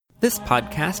This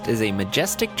podcast is a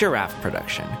Majestic Giraffe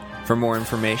production. For more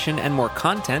information and more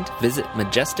content, visit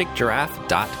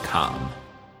majesticgiraffe.com.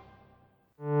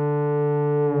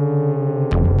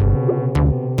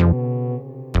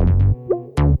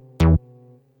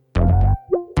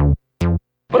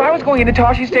 But I was going into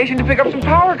Toshi Station to pick up some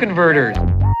power converters.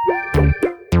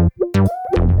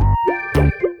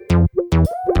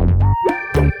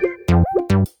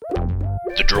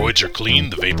 The droids are clean,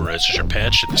 the vaporizers are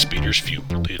patched, and the speeder's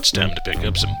fueled. It's time to pick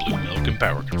up some blue milk and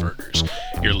power converters.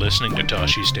 You're listening to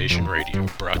Toshi Station Radio,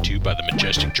 brought to you by the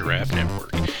Majestic Giraffe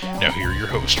Network. Now here are your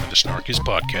hosts for the snarkiest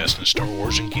podcast in Star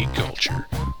Wars and geek culture,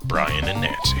 Brian and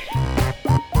Nancy.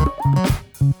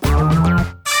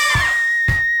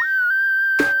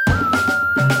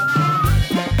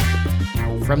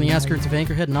 From the outskirts of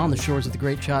Anchorhead and on the shores of the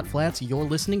Great Shot Flats, you're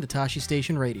listening to Toshi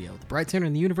Station Radio, the bright center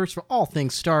in the universe for all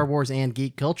things Star Wars and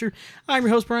geek culture. I'm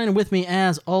your host, Brian, and with me,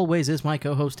 as always, is my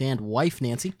co-host and wife,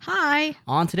 Nancy. Hi.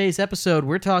 On today's episode,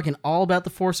 we're talking all about The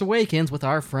Force Awakens with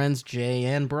our friends Jay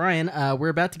and Brian. We're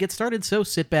about to get started, so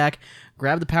sit back,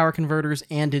 grab the power converters,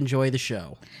 and enjoy the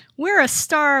show. We're a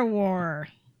Star War.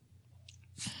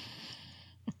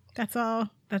 That's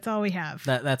all we have.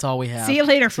 That's all we have. See you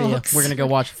later, See ya. folks. We're going to go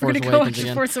watch We're Force gonna go Awakens watch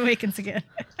again. Force Awakens again.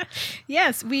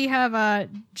 Yes, we have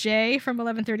Jay from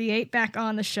 1138 back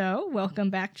on the show. Welcome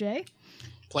back, Jay.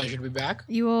 Pleasure to be back.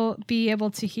 You will be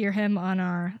able to hear him on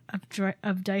our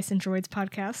of Dice and Droids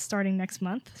podcast starting next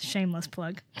month. Shameless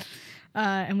plug.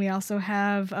 And we also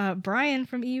have Brian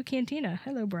from EU Cantina.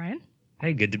 Hello, Brian.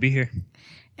 Hey, good to be here.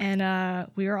 And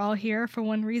we are all here for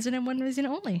one reason and one reason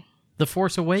only. The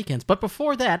Force Awakens. But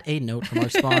before that, a note from our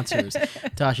sponsors.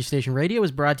 Toshi Station Radio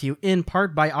is brought to you in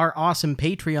part by our awesome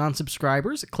Patreon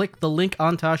subscribers. Click the link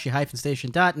on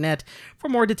toshi-station.net for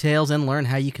more details and learn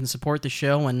how you can support the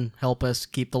show and help us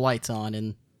keep the lights on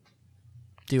and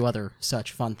do other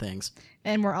such fun things.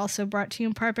 And we're also brought to you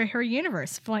in part by Her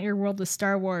Universe. Flaunt your world with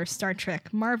Star Wars, Star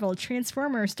Trek, Marvel,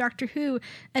 Transformers, Doctor Who,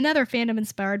 and other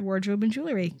fandom-inspired wardrobe and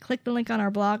jewelry. Click the link on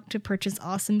our blog to purchase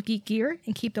awesome geek gear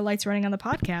and keep the lights running on the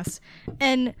podcast.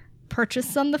 And purchase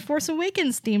some The Force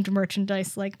Awakens themed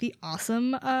merchandise like the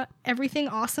awesome, everything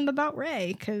awesome about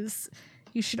Rey, because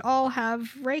you should all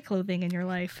have Rey clothing in your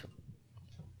life.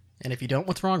 And if you don't,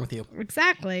 what's wrong with you?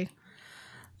 Exactly.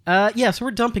 So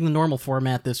we're dumping the normal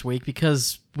format this week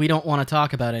because we don't want to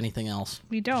talk about anything else.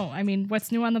 We don't. I mean,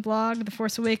 what's new on the blog? The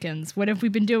Force Awakens. What have we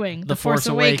been doing? The Force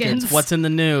Awakens. What's in the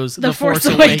news? The Force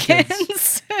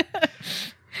Awakens.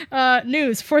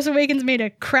 News. Force Awakens made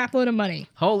a crap load of money.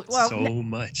 Holy, well, So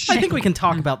much. I think we can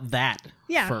talk about that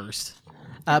Yeah. first.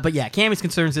 But yeah, Cammy's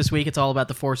concerns this week, it's all about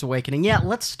The Force Awakening. Yeah,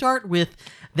 let's start with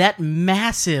that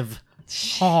massive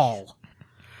haul.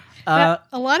 A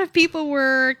lot of people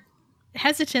were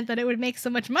hesitant that it would make so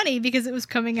much money because it was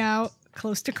coming out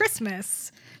close to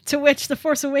Christmas. To which The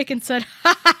Force Awakens said,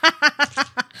 ha ha ha ha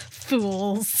ha,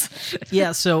 fools.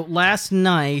 Yeah, so last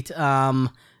night,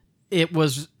 the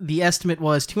estimate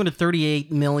was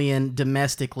 238 million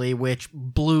domestically, which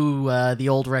blew the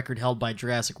old record held by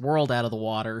Jurassic World out of the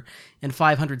water, and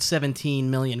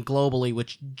 517 million globally,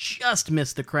 which just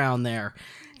missed the crown there.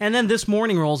 And then this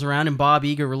morning rolls around and Bob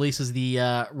Iger releases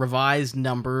the revised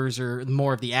numbers, or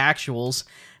more of the actuals,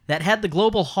 that had the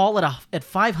global haul at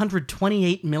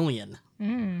 528 million.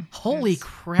 Holy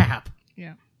crap.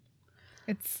 Yeah.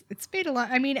 It's made a lot.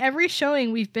 I mean, every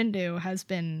showing we've been to has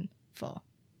been full.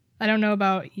 I don't know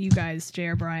about you guys, Jay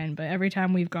or Brian, but every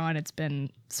time we've gone, it's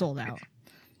been sold out.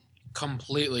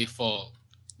 Completely full.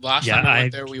 Last time we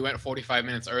went there, we went 45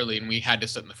 minutes early and we had to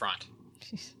sit in the front.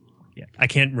 Yeah, I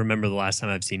can't remember the last time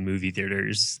I've seen movie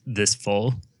theaters this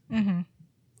full. Mm-hmm.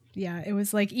 Yeah, it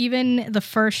was like even the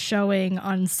first showing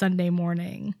on Sunday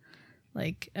morning,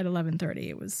 like at 11:30,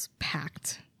 it was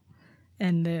packed.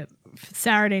 And the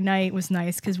Saturday night was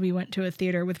nice because we went to a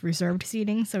theater with reserved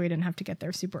seating, so we didn't have to get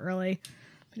there super early.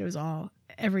 But it was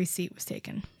every seat was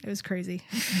taken. It was crazy.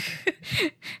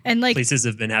 And like Places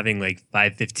have been having like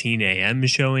 5:15 a.m.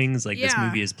 showings. Like this Yeah.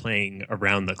 movie is playing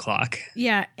around the clock.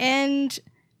 Yeah, and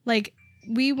like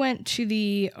we went to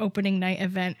the opening night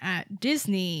event at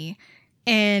Disney,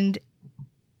 and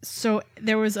so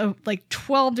there was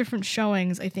 12 different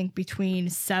showings, I think, between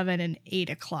 7 and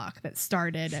 8 o'clock that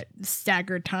started at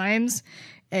staggered times.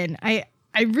 And I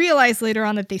realized later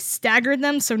on that they staggered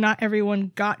them so not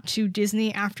everyone got to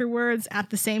Disney afterwards at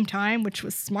the same time, which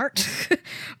was smart.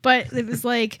 But it was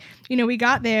like, we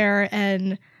got there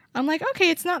and I'm like, okay,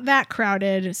 it's not that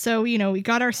crowded. So, we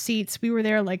got our seats. We were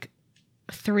there like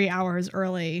 3 hours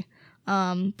early.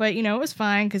 But, it was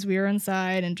fine because we were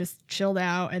inside and just chilled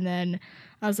out. And then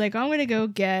I was like, I'm going to go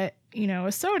get,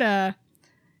 a soda.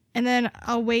 and then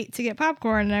I'll wait to get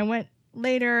popcorn. And I went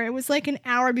later. It was like an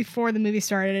hour before the movie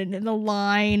started, and the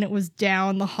line was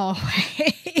down the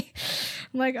hallway.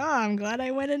 I'm like, oh, I'm glad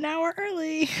I went an hour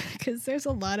early because there's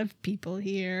a lot of people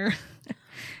here.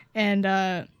 And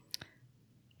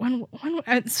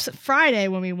Friday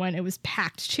when we went, it was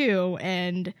packed too.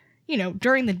 And, you know,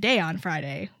 during the day on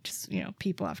Friday, just, you know,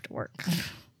 people have to work.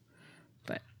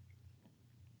 But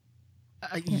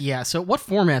yeah. So what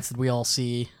formats did we all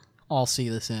see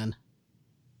this in?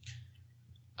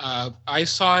 I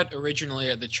saw it originally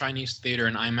at the Chinese theater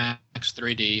in IMAX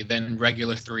 3D, then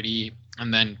regular 3D,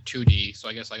 and then 2D. So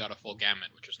I guess I got a full gamut,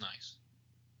 which was nice.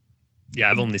 Yeah,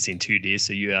 I've only seen 2D,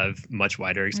 so you have much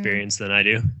wider experience than I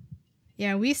do.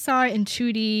 Yeah, we saw it in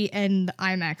 2D and the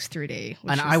IMAX 3D.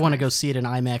 And I want to go see it in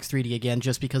IMAX 3D again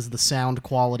just because the sound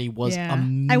quality was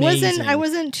amazing. I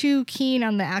wasn't too keen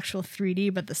on the actual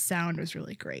 3D, but the sound was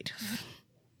really great.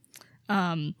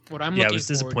 I was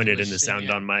disappointed in the sound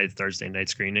on my Thursday night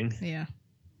screening. Yeah.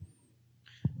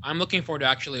 I'm looking forward to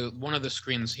actually one of the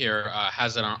screens here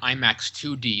has it on IMAX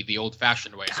 2D, the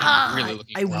old-fashioned way. So I'm really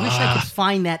looking forward. I wish I could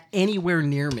find that anywhere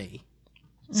near me.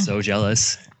 So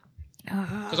jealous.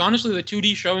 Because honestly, the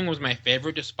 2D showing was my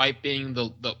favorite, despite being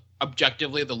the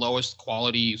objectively the lowest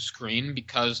quality screen.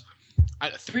 Because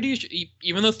 3D,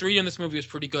 even though 3D in this movie is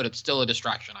pretty good, it's still a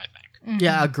distraction, I think. Mm-hmm.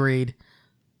 Yeah, agreed.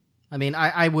 I mean,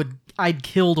 I'd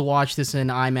kill to watch this in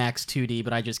IMAX 2D,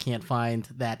 but I just can't find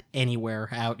that anywhere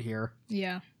out here.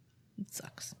 Yeah, it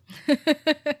sucks.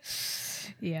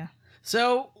 Yeah.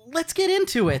 So let's get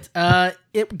into it.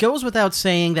 It goes without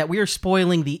saying that we are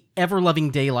spoiling the ever-loving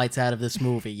daylights out of this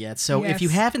movie yet. So if you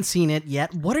haven't seen it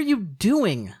yet, what are you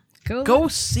doing? Go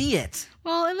see it.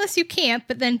 Well, unless you can't,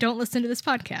 but then don't listen to this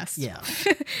podcast. Yeah.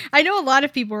 I know a lot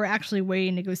of people were actually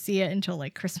waiting to go see it until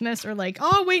like Christmas or like,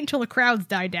 oh, I'll wait until the crowds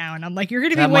die down. I'm like, you're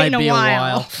going to be waiting a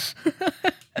while.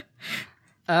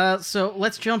 So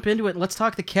let's jump into it. Let's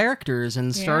talk the characters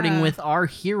and starting with our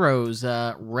heroes,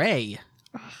 Rey.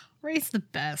 Rey's the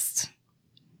best.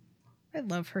 I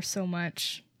love her so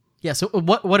much. Yeah, so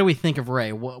what do we think of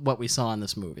Rey, what we saw in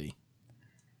this movie?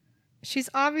 She's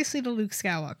obviously the Luke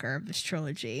Skywalker of this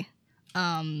trilogy.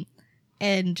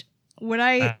 And what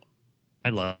I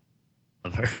love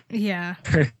her. Yeah.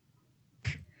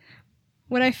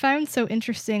 What I found so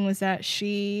interesting was that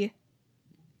the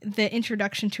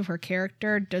introduction to her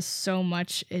character does so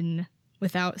much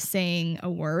without saying a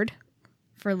word.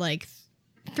 For like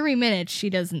 3 minutes, she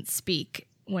doesn't speak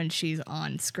when she's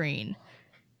on screen.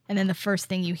 And then the first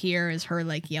thing you hear is her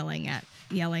like yelling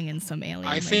in some alien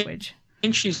language. I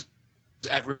think she's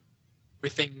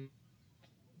everything.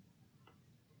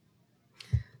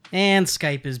 And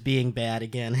Skype is being bad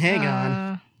again. Hang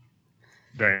on.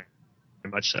 Very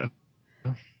much so.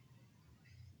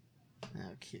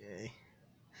 Okay.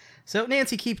 So,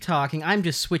 Nancy, keep talking. I'm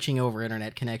just switching over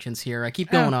internet connections here. I keep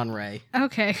going on Rey.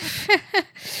 Okay.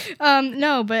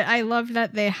 No, but I love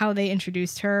that how they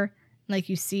introduced her. Like,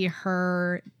 you see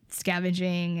her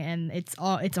scavenging, and it's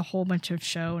a whole bunch of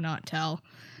show, not tell.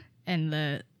 And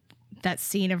that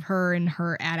scene of her in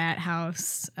her AT-AT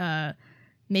house,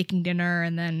 making dinner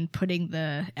and then putting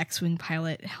the X-Wing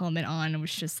pilot helmet on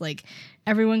was just like,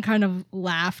 everyone kind of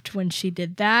laughed when she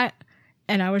did that.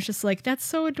 And I was just like, that's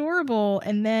so adorable.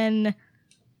 And then,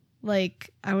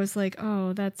 like, I was like,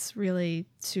 oh, that's really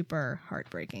super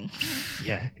heartbreaking.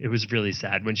 Yeah, it was really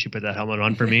sad when she put that helmet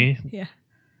on for me. Yeah.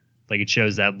 Like, it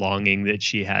shows that longing that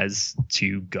she has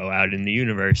to go out in the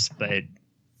universe, but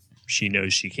she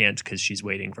knows she can't because she's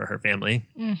waiting for her family.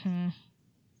 Mm-hmm.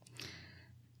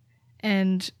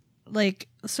 And, like,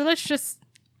 so let's just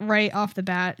right off the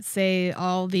bat say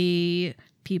all the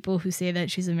people who say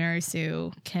that she's a Mary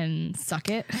Sue can suck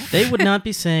it. They would not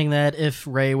be saying that if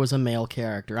Rey was a male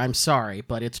character. I'm sorry,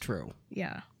 but it's true.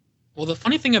 Yeah. Well, the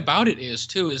funny thing about it is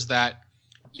that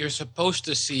you're supposed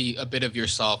to see a bit of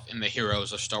yourself in the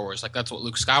heroes of Star Wars. Like, that's what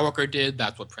Luke Skywalker did.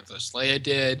 That's what Princess Leia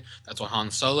did. That's what Han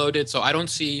Solo did. So I don't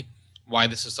see why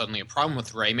this is suddenly a problem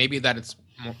with Rey. Maybe that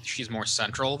she's more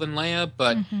central than Leia,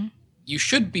 but you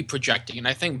should be projecting, and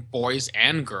I think boys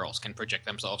and girls can project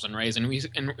themselves in Rey's, and we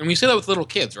say that with little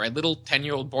kids, right? Little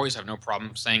 10-year-old boys have no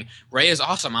problem saying Rey is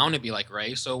awesome. I want to be like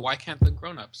Rey. So why can't the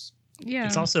grown-ups? Yeah.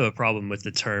 It's also a problem with the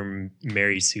term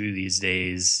Mary Sue these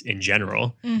days in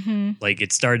general. Mm-hmm. Like,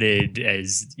 it started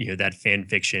as, that fan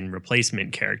fiction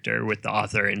replacement character with the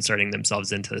author inserting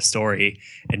themselves into the story.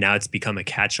 And now it's become a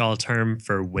catch-all term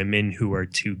for women who are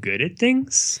too good at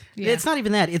things. Yeah. It's not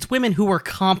even that. It's women who are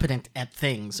competent at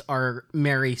things are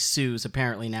Mary Sues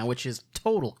apparently now, which is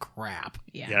total crap.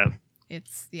 Yeah.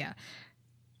 It's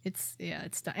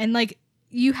and like,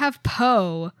 you have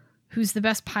Poe, who's the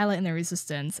best pilot in the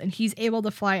Resistance, and he's able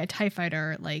to fly a TIE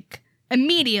fighter like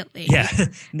immediately. Yeah,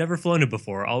 never flown it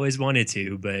before. Always wanted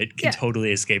to, but can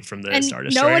totally escape from the and Star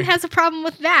Destroyer. no one has a problem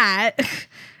with that.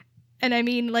 And I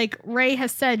mean, like Rey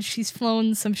has said, she's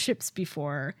flown some ships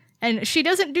before, and she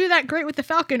doesn't do that great with the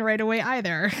Falcon right away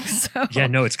either. So Yeah,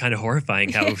 no, it's kind of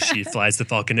horrifying how she flies the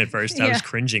Falcon at first. I was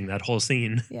cringing that whole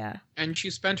scene. Yeah. And she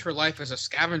spent her life as a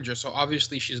scavenger, so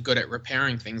obviously she's good at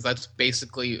repairing things. That's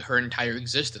basically her entire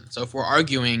existence. So if we're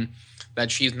arguing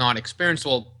that she's not experienced,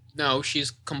 well, no,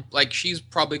 she's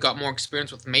probably got more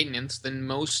experience with maintenance than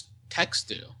most techs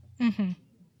do. Mm-hmm.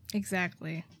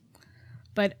 Exactly.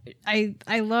 But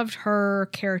I loved her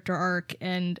character arc,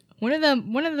 and one of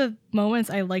the moments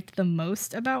I liked the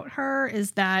most about her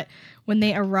is that when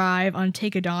they arrive on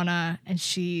Takodana and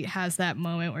she has that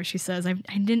moment where she says, I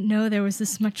didn't know there was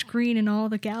this much green in all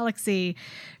the galaxy,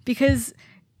 because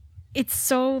it's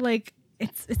so like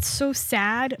it's so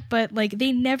sad, but like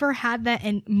they never had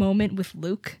that moment with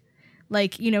Luke.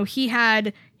 Like, you know, he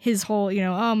had his whole, you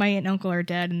know, oh, my aunt and uncle are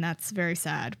dead and that's very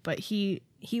sad, but he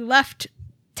left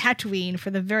Tatooine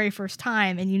for the very first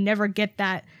time, and you never get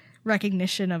that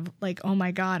recognition of like, oh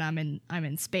my god, I'm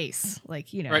in space,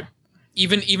 like, you know. Right.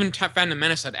 Even Phantom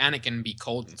Menace had Anakin be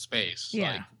cold in space.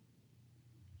 Yeah. Like,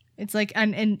 it's like,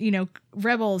 and you know,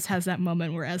 Rebels has that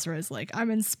moment where Ezra is like,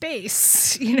 I'm in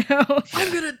space, you know.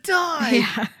 I'm gonna die.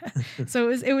 Yeah. So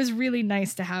it was really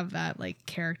nice to have that like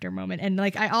character moment, and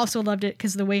like I also loved it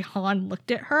because the way Han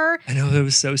looked at her. I know, it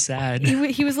was so sad.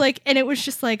 He was like, and it was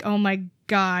just like, oh my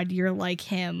god, you're like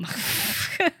him.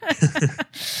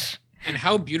 and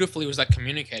how beautifully was that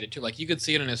communicated too? Like you could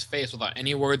see it in his face without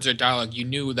any words or dialogue. You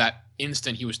knew that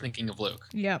instant he was thinking of Luke.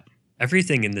 Yep.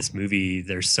 Everything in this movie,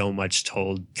 there's so much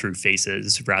told through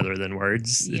faces rather than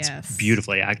words. Yes. It's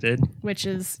beautifully acted. Which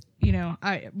is, you know,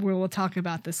 we'll talk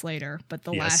about this later, but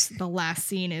the last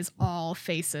scene is all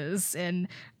faces, and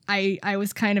I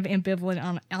was kind of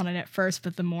ambivalent on it at first,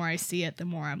 but the more I see it, the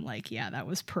more I'm like, yeah, that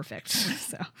was perfect.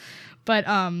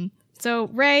 So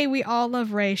Rey, we all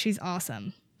love Rey. She's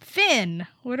awesome. Finn,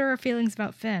 what are our feelings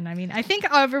about Finn? I mean, I think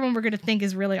everyone we're going to think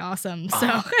is really awesome. So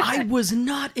I was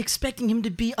not expecting him to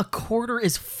be a quarter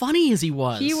as funny as he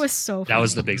was. He was so funny. That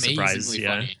was the big surprise. Amazingly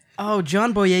Yeah. funny. Oh,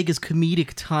 John Boyega's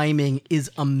comedic timing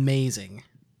is amazing.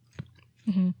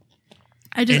 Mm-hmm.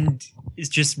 And it's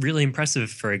just really impressive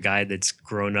for a guy that's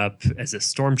grown up as a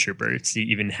stormtrooper to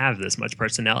even have this much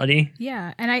personality.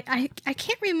 Yeah, and I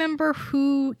can't remember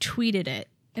who tweeted it.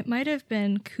 It might have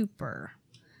been Cooper.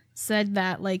 Said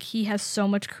that like he has so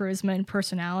much charisma and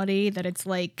personality that it's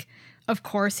like, of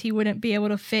course he wouldn't be able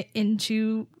to fit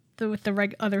into with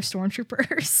the other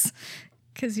stormtroopers,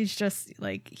 because he's just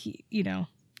like, he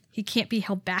can't be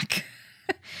held back.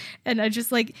 And I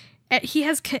just like, he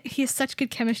has such good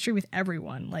chemistry with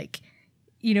everyone. Like,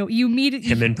 you know, you meet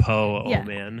him and Poe. Yeah. Oh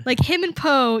man, like him and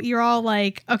Poe, you're all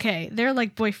like, okay, they're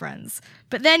like boyfriends.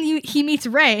 But then he meets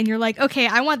Rey, and you're like, okay,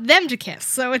 I want them to kiss.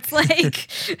 So it's like,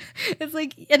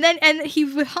 and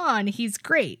he's with Han, he's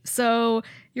great. So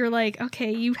you're like,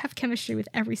 okay, you have chemistry with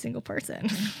every single person.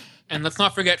 And let's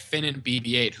not forget Finn and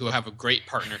BB-8, who have a great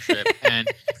partnership. And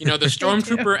you know, the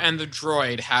stormtrooper and the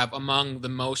droid have among the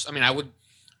most. I mean,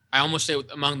 I almost say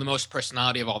among the most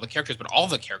personality of all the characters, but all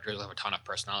the characters have a ton of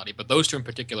personality. But those two in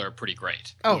particular are pretty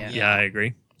great. Oh, yeah, I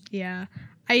agree. Yeah,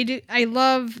 I do. I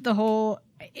love the whole.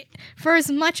 For as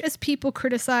much as people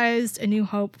criticized A New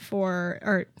Hope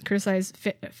criticized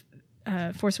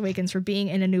Force Awakens for being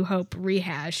in A New Hope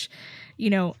rehash, you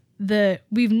know,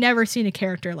 we've never seen a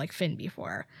character like Finn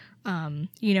before.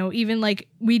 You know, even like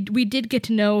we did get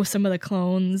to know some of the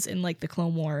clones in like the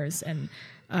Clone Wars and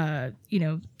you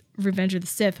know, Revenge of the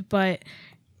Sith, but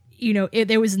you know,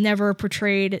 they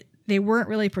weren't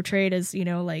really portrayed as, you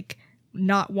know, like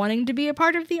not wanting to be a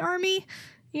part of the army,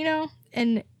 you know,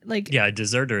 and like, yeah, a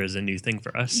deserter is a new thing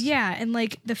for us. Yeah, and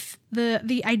like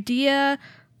the idea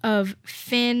of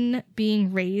Finn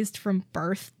being raised from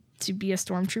birth to be a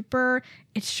stormtrooper,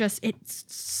 it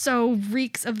so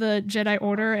reeks of the Jedi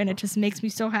Order, and it just makes me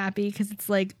so happy because it's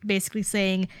like basically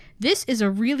saying this is a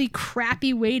really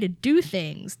crappy way to do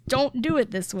things. Don't do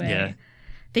it this way. Yeah.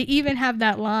 They even have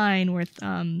that line with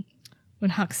when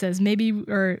Hux says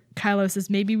Kylo says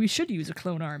maybe we should use a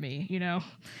clone army, you know.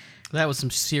 That was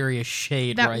some serious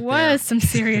shade That right was there. some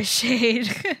serious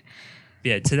shade.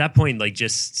 Yeah, to that point, like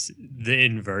just the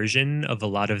inversion of a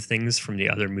lot of things from the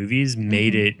other movies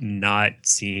made it not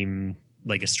seem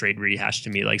like a straight rehash to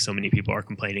me, like so many people are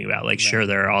complaining about. Like, sure,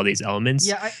 there are all these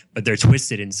elements, but they're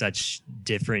twisted in such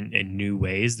different and new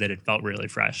ways that it felt really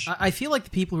fresh. I feel like the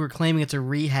people who are claiming it's a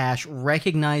rehash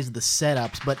recognize the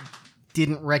setups, but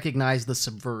didn't recognize the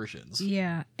subversions.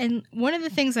 Yeah. And one of the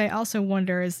things I also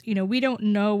wonder is, we don't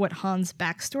know what Han's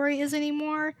backstory is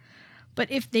anymore, but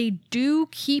if they do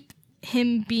keep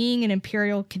him being an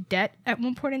Imperial cadet at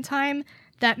one point in time,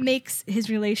 that makes his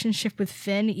relationship with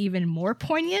Finn even more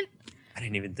poignant. I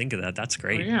didn't even think of that. That's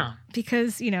great. Oh, yeah.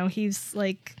 Because, he's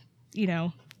like, I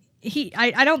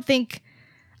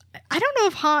don't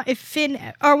know if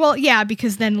Finn, or well, yeah,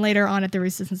 because then later on at the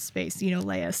Resistance Space,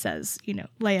 Leia says,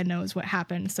 Leia knows what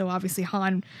happened. So obviously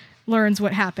Han learns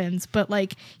what happens, but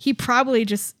like he probably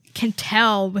just can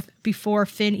tell before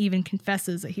Finn even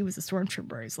confesses that he was a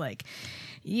stormtrooper. He's like,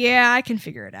 yeah, I can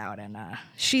figure it out. And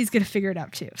she's going to figure it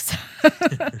out too. So.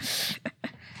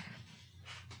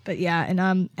 But yeah.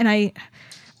 And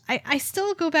I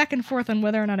still go back and forth on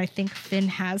whether or not I think Finn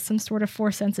has some sort of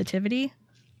Force sensitivity.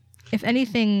 If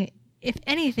anything,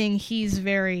 he's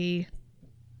very,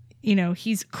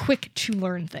 he's quick to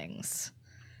learn things.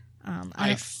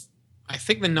 I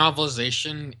think the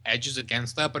novelization edges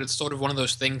against that, but it's sort of one of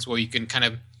those things where you can kind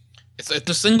of, it's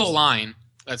a single line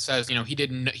that says,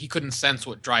 he couldn't sense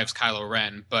what drives Kylo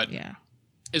Ren, but yeah.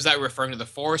 Is that referring to the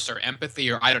Force or empathy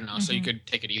or I don't know? Mm-hmm. So you could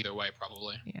take it either way,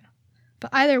 probably. Yeah, but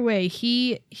either way,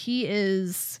 he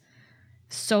is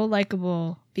so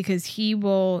likable because he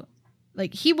will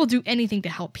do anything to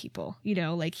help people.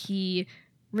 He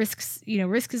risks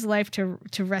his life to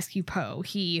rescue Poe.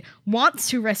 He wants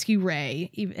to rescue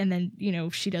Rey, and then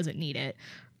she doesn't need it.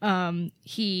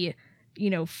 He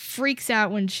freaks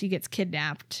out when she gets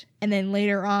kidnapped, and then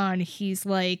later on he's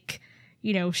like,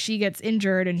 she gets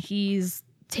injured and he's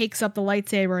takes up the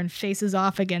lightsaber and faces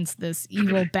off against this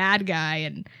evil bad guy,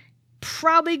 and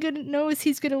probably knows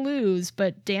he's gonna lose,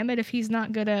 but damn it if he's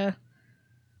not gonna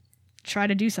try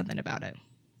to do something about it.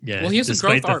 Yeah, well, he has a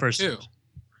growth arc too.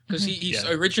 Because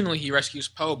originally he rescues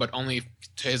Poe, but only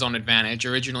to his own advantage.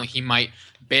 Originally he might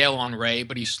bail on Rey,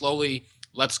 but he slowly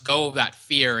lets go of that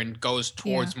fear and goes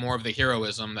towards more of the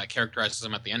heroism that characterizes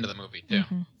him at the end of the movie too.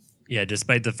 Mm-hmm. Yeah,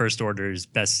 despite the First Order's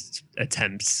best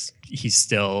attempts, he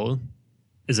still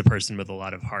is a person with a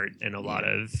lot of heart and a lot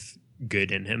of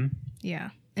good in him.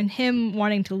 Yeah, and him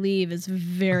wanting to leave is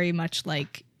very much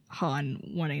like Han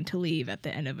wanting to leave at the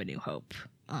end of A New Hope.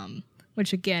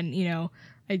 Which again,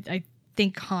 I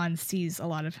think Han sees a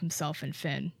lot of himself in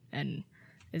Finn and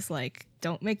is like,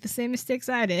 don't make the same mistakes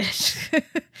I did.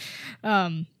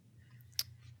 But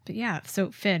yeah,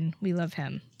 so Finn, we love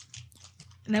him.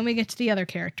 And then we get to the other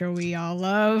character we all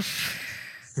love.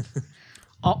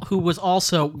 Who was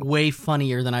also way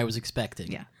funnier than I was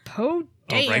expecting. Yeah, Poe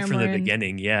Dameron. Right from the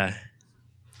beginning, yeah.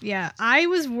 Yeah, I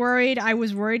was worried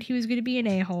he was going to be an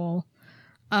a-hole.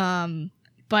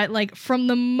 But like from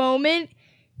the moment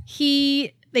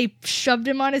they shoved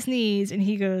him on his knees and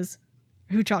he goes,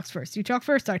 who talks first? You talk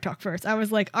first, I talk first. I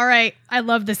was like, all right, I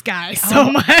love this guy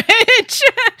so much.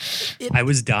 I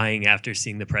was dying after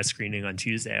seeing the press screening on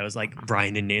Tuesday. I was like,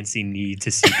 Brian and Nancy need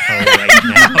to see Poe right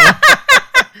now.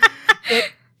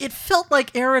 It felt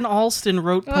like Aaron Alston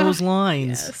wrote Poe's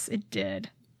lines. Yes, it did.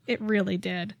 It really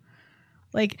did.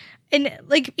 Even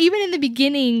in the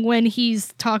beginning when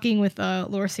he's talking with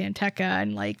Lor Santeca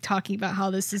and like talking about how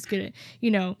this is gonna,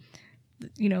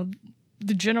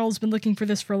 the general's been looking for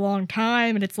this for a long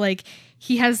time, and it's like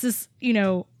he has this,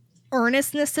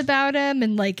 earnestness about him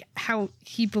and like how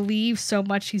he believes so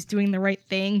much he's doing the right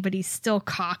thing, but he's still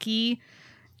cocky.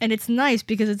 And it's nice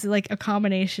because it's like a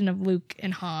combination of Luke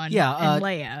and Han and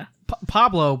Leia.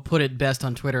 Pablo put it best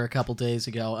on Twitter a couple days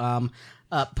ago.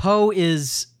 Poe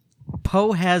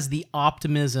has the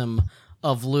optimism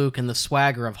of Luke and the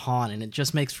swagger of Han, and it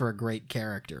just makes for a great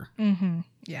character. Mm-hmm.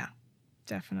 Yeah,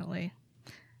 definitely.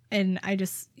 And I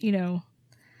just, he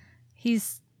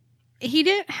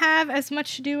didn't have as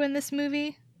much to do in this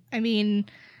movie. I mean,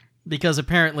 because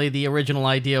apparently the original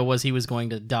idea was he was going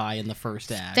to die in the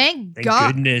first act. Thank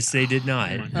God. Goodness they did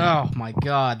not. Oh my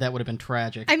God, that would have been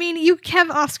tragic. I mean, you have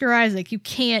Oscar Isaac. You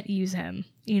can't use him,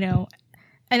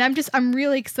 And I'm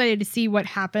really excited to see what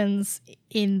happens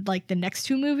in like the next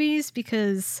two movies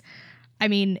because, I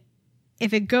mean,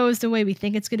 if it goes the way we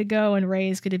think it's going to go and Rey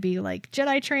is going to be like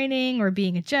Jedi training or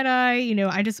being a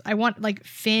Jedi, I want like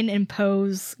Finn and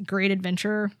Poe's great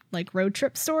adventure, like road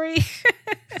trip story.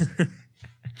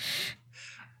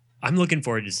 I'm looking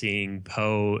forward to seeing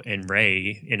Poe and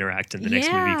Rey interact in the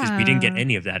next movie because we didn't get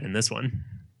any of that in this one.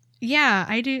 Yeah,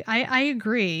 I do. I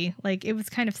agree. Like, it was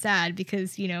kind of sad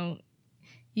because, you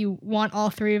want all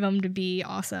three of them to be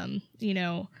awesome,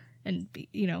 and be,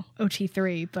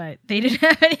 OT3, but they didn't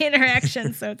have any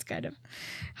interaction, so it's kind of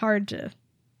hard to...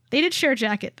 They did share a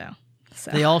jacket, though.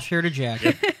 So. They all shared a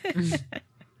jacket.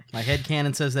 My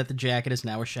headcanon says that the jacket is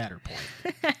now a Shatterpoint.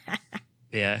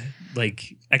 Yeah,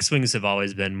 like X-Wings have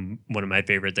always been one of my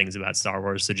favorite things about Star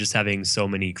Wars. So just having so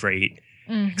many great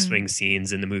X-Wing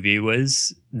scenes in the movie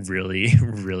was really,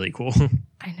 really cool.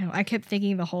 I know. I kept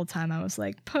thinking the whole time, I was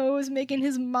like, Poe is making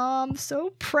his mom so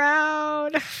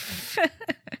proud.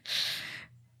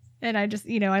 And I just,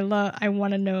 I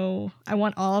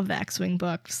want all of the X-Wing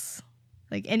books.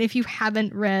 Like, and if you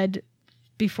haven't read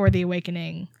Before the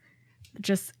Awakening,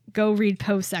 just go read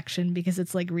Poe section, because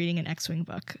it's like reading an X-Wing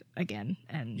book again.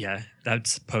 And yeah,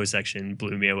 that Poe section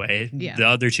blew me away. Yeah. The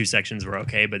other two sections were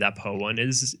okay, but that Poe one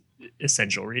is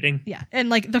essential reading. Yeah, and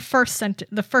like the first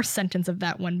sentence of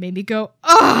that one made me go,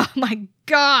 "Oh my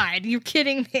god, you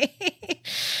kidding me?"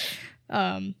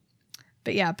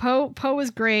 But yeah, Poe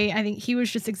was great. I think he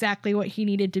was just exactly what he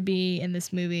needed to be in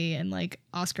this movie, and like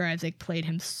Oscar Isaac played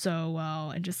him so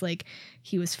well, and just like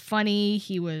he was funny,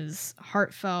 he was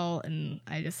heartfelt, and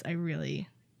I really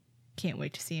can't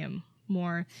wait to see him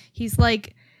more. He's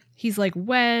like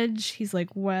Wedge, he's like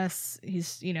Wes,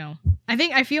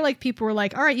 I feel like people were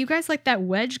like, all right, you guys like that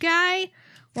Wedge guy?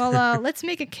 Well, let's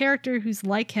make a character who's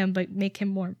like him, but make him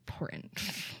more important.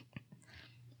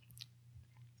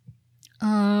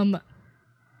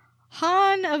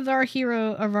 Han of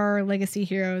our legacy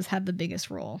heroes had the biggest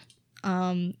role.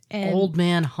 And Old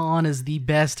Man Han is the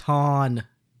best Han.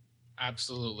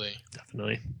 Absolutely.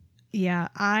 Definitely. Yeah,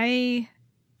 I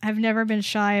have never been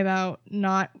shy about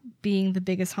not being the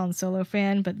biggest Han Solo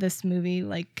fan, but this movie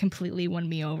like completely won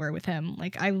me over with him.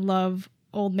 Like, I love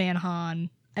Old Man Han.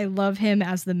 I love him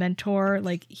as the mentor.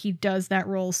 Like, he does that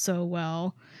role so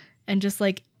well. And just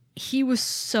like, he was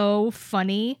so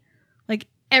funny. Like,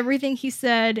 everything he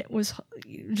said was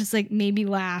just like made me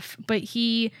laugh, but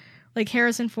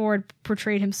Harrison Ford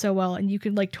portrayed him so well, and you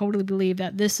could like totally believe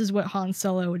that this is what Han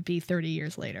Solo would be 30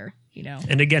 years later,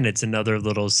 And again, it's another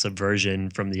little subversion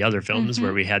from the other films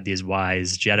where we had these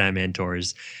wise Jedi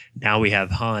mentors. Now we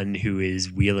have Han, who is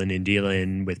wheeling and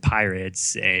dealing with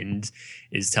pirates and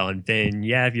is telling Finn,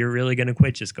 yeah, if you're really going to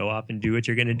quit, just go off and do what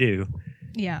you're going to do.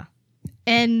 Yeah.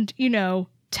 And,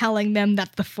 telling them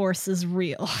that the Force is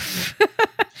real.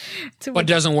 But it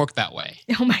doesn't work that way.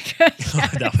 Oh my god.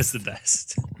 Yes. That was the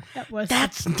best.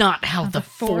 That's not how the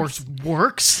Force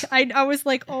works. I was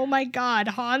like, oh my god,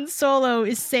 Han Solo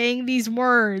is saying these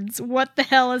words. What the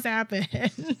hell has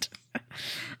happened?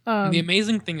 The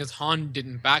amazing thing is Han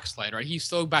didn't backslide, right? He's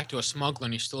still back to a smuggler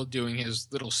and he's still doing his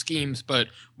little schemes, but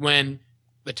when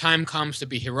the time comes to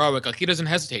be heroic, like, he doesn't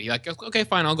hesitate. He's like, okay,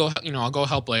 fine, I'll go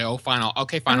help Leia. Oh, fine, I'll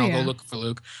go look for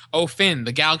Luke. Oh, Finn,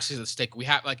 the galaxy's at stake. We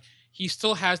have, like, he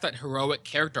still has that heroic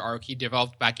character arc he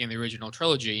developed back in the original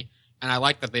trilogy, and I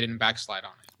like that they didn't backslide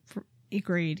on it.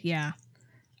 Agreed, yeah.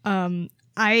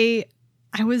 I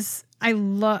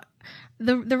love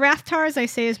the Rathtars, I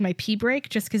say, is my pee break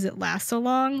just because it lasts so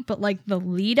long, but like the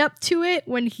lead up to it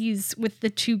when he's with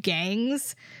the two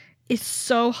gangs is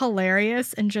so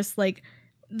hilarious, and just like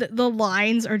the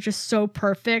lines are just so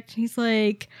perfect. He's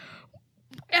like,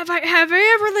 have I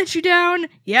ever let you down?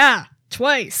 Yeah,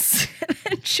 twice.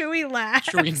 And Chewie laughs.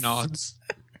 Chewie nods.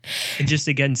 And just,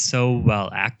 again, so well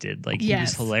acted. Like, he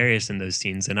was Yes. hilarious in those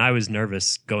scenes. And I was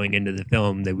nervous going into the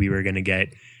film that we were going to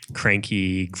get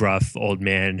cranky, gruff, old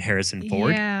man Harrison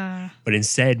Ford. Yeah. But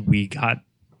instead, we got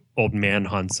old man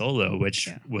Han Solo, which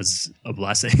was a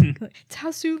blessing.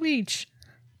 Tasu Leech,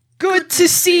 good to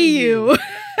see you.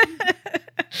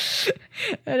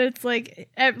 And it's like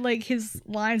his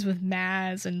lines with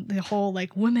Maz and the whole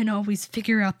like, women always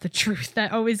figure out the truth,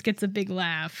 that always gets a big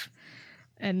laugh.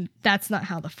 And that's not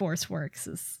how the Force works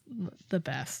is the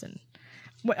best. And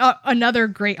another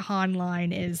great Han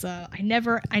line is, I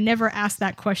never asked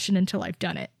that question until I've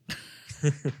done it.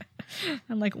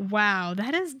 I'm like, wow,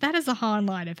 that is a Han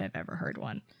line if I've ever heard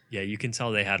one. Yeah, you can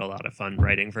tell they had a lot of fun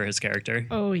writing for his character.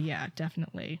 Oh yeah,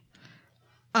 definitely.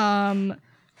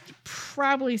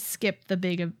 Probably skip the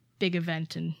big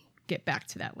event and get back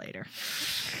to that later.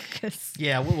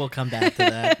 Yeah, we'll come back to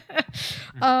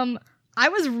that. I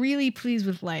was really pleased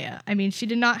with Leia. I mean, she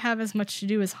did not have as much to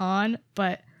do as Han,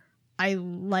 but I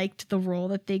liked the role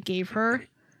that they gave her.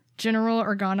 General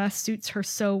Organa suits her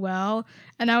so well.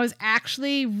 And I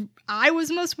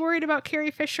was most worried about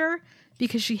Carrie Fisher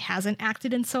because she hasn't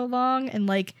acted in so long, and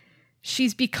like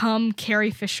she's become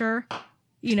Carrie Fisher,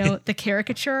 the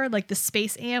caricature, like the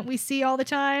space ant we see all the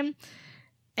time.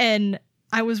 And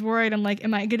I was worried. I'm like,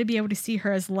 am I going to be able to see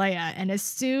her as Leia? And as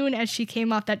soon as she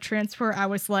came off that transfer, I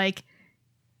was like,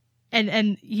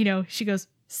 and she goes,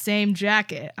 same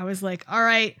jacket. I was like, all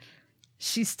right,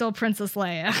 she's still Princess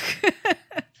Leia.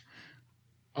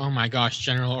 Oh my gosh,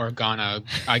 General Organa.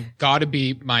 I gotta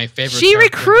be my favorite. She character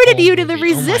in recruited the you whole to the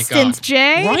movie. Oh my Resistance, God.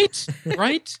 Jay.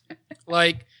 Right?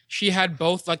 Like, she had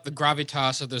both like the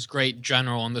gravitas of this great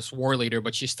general and this war leader,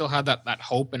 but she still had that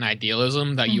hope and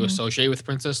idealism that you associate with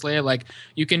Princess Leia. Like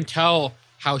you can tell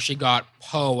how she got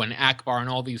Poe and Akbar and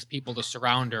all these people to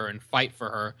surround her and fight for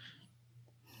her.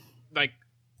 Like,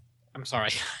 I'm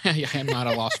sorry, I'm not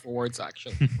at a loss for words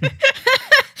actually.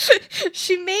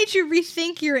 She made you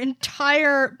rethink your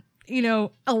entire,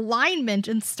 alignment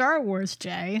in Star Wars,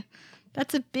 Jay.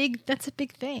 That's a big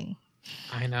thing.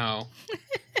 I know.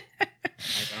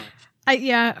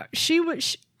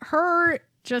 Her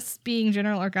just being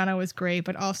General Organa was great,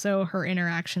 but also her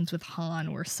interactions with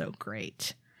Han were so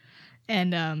great.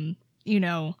 And the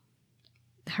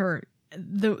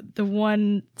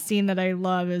one scene that I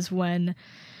love is when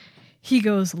he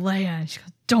goes, Leia, and she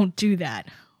goes, don't do that.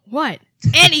 What?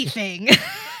 Anything.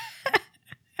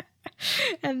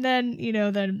 And then,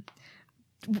 then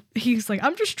he's like,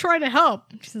 I'm just trying to help.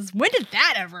 She says, when did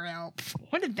that ever help?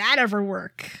 When did that ever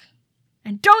work?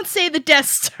 And don't say the Death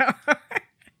Star.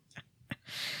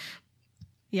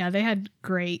 Yeah, they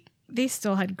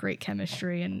still had great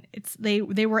chemistry, and they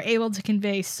were able to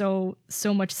convey so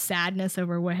much sadness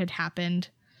over what had happened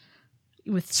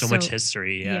with so much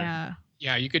history.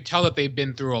 Yeah, you could tell that they've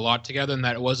been through a lot together, and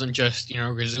that it wasn't just,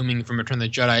 resuming from Return of the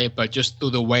Jedi, but just through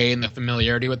the way and the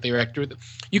familiarity with they were acting with.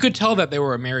 You could tell that they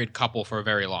were a married couple for a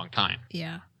very long time.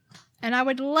 Yeah. And I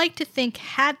would like to think,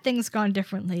 had things gone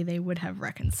differently, they would have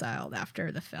reconciled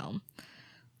after the film,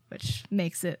 which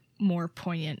makes it more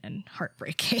poignant and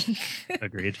heartbreaking.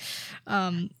 Agreed.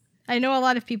 I know a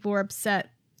lot of people were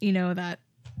upset, that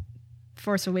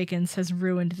Force Awakens has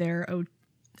ruined their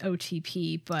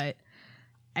OTP, but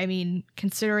I mean,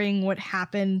 considering what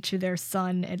happened to their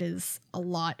son, it is a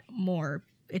lot more.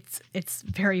 It's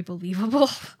very believable.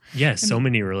 Yeah, so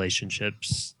many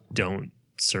relationships don't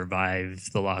survive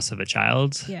the loss of a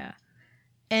child. Yeah.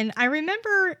 And I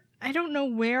remember, I don't know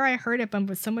where I heard it,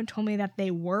 but someone told me that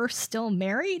they were still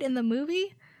married in the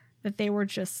movie, that they were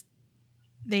just,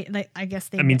 I guess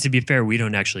they... I mean, to be fair, we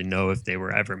don't actually know if they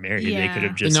were ever married. Yeah. They could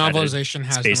have just the had novelization a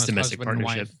has space them as domestic husband and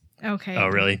partnership. wife. Okay. Oh,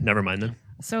 really? Never mind then.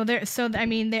 So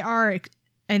they are,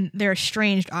 and they're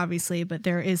estranged, obviously, but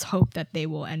there is hope that they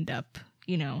will end up,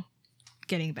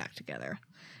 getting back together.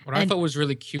 What I thought was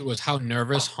really cute was how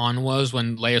nervous Han was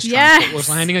when Leia's Yes! transport was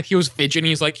landing. Like he was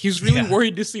fidgeting. He's really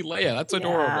worried to see Leia. That's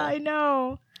adorable. Yeah, I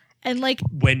know. And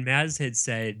when Maz had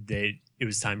said that it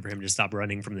was time for him to stop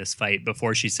running from this fight,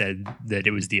 before she said that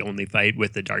it was the only fight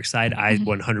with the dark side, I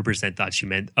 100% thought she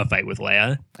meant a fight with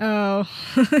Leia. Oh,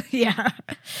 yeah.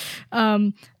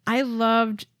 I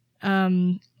loved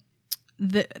that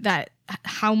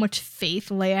how much faith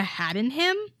Leia had in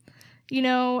him,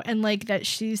 and that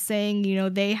she's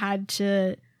saying, they had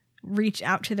to reach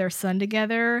out to their son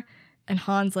together. And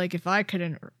Han's like, if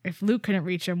Luke couldn't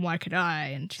reach him, why could I?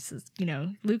 And she says,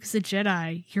 Luke's a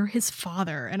Jedi. You're his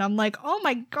father. And I'm like, oh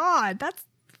my God, that's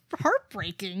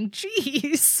heartbreaking.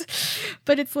 Jeez.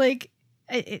 But it's like,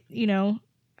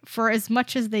 for as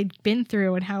much as they'd been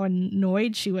through and how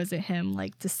annoyed she was at him,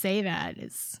 like to say that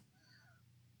it's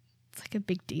like a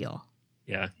big deal.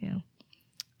 Yeah.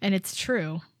 And it's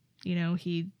true.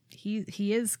 He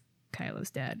is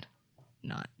Kylo's dad,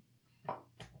 not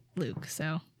Luke.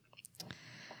 So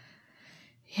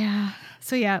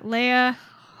Leia,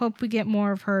 hope we get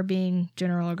more of her being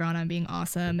General Organa and being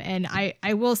awesome. And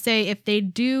I will say, if they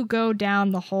do go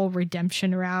down the whole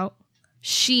redemption route,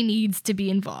 she needs to be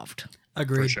involved.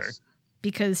 Agreed. For sure.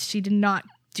 Because she did not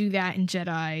do that in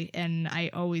Jedi, and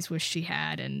I always wish she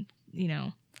had. And,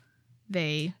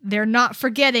 they're not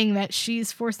forgetting that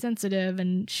she's Force sensitive,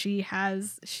 and she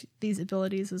has these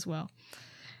abilities as well.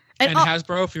 And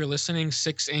Hasbro, if you're listening,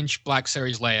 6-inch Black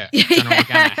Series Leia. General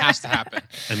Organa. It has to happen.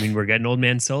 I mean, we're getting old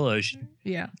man Solo.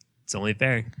 Yeah. It's only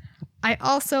fair. I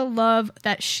also love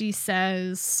that she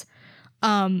says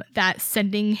that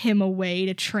sending him away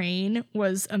to train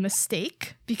was a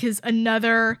mistake, because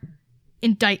another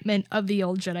indictment of the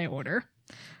old Jedi Order.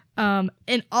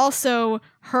 And also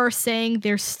her saying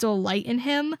there's still light in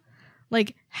him.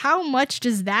 Like, how much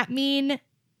does that mean?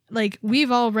 Like,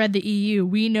 we've all read the EU.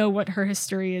 We know what her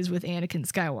history is with Anakin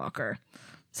Skywalker.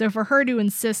 So for her to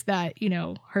insist that,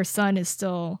 her son is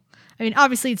still... I mean,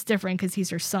 obviously it's different because he's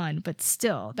her son, but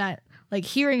still, that, like,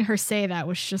 hearing her say that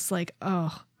was just like,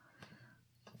 oh,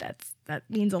 that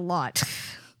means a lot.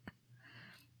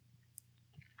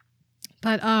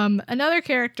 But another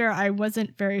character I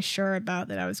wasn't very sure about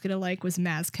that I was going to like was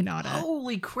Maz Kanata.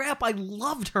 Holy crap, I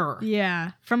loved her.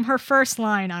 Yeah. From her first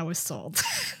line, I was sold.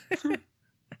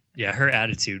 Yeah, her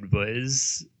attitude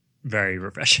was very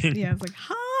refreshing. I was like,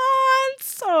 Han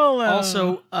Solo.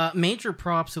 Also, major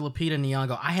props to Lupita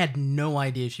Nyong'o. I had no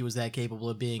idea she was that capable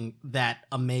of being that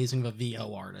amazing of a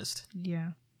VO artist.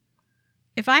 Yeah.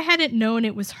 If I hadn't known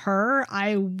it was her,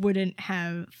 I wouldn't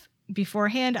have.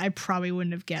 Beforehand, I probably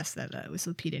wouldn't have guessed that it was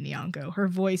Lupita Nyong'o. Her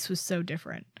voice was so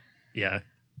different. Yeah.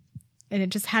 And it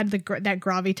just had that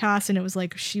gravitas, and it was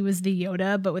like she was the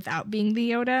Yoda, but without being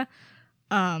the Yoda.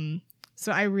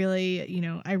 So I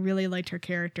really liked her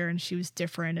character, and she was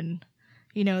different, and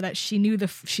that she knew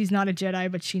she's not a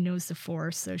Jedi, but she knows the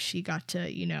Force, so she got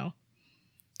to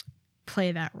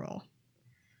play that role.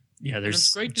 Yeah,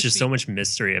 there's just so much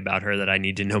mystery about her that I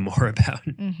need to know more about.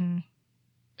 Mm-hmm.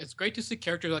 It's great to see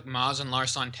characters like Maz and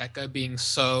Larson Tekka being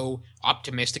so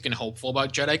optimistic and hopeful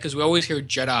about Jedi, because we always hear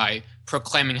Jedi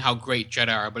proclaiming how great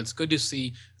Jedi are, but it's good to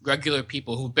see regular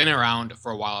people who've been around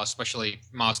for a while, especially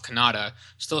Maz Kanata,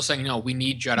 still saying, no, we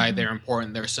need Jedi, Mm-hmm. they're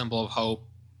important, they're a symbol of hope,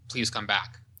 please come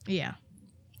back. Yeah.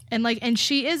 And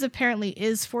she is apparently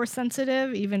Force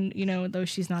sensitive, even, though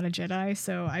she's not a Jedi,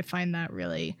 so I find that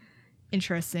really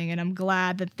interesting, and I'm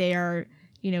glad that they are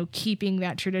keeping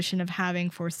that tradition of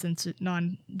having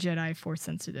non-Jedi Force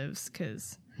sensitives,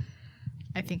 because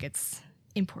I think it's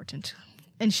important.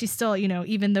 And she's still,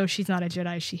 even though she's not a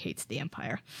Jedi, she hates the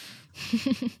Empire.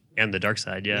 And the dark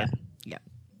side, yeah.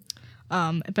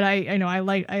 But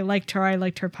I liked her. I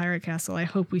liked her Pirate Castle. I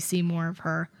hope we see more of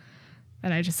her.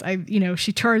 And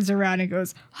she turns around and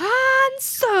goes, Han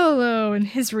Solo! And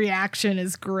his reaction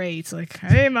is great. Like,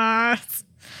 hey, Maz.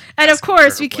 And of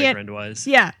course, we can't. Was.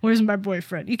 Yeah, where's my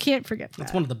boyfriend? You can't forget that.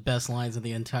 That's one of the best lines of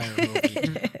the entire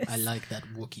movie. I like that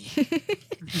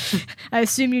Wookiee. I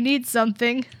assume you need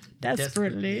something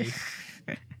desperately.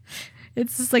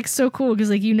 It's just like so cool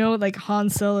because like Han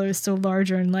Solo is so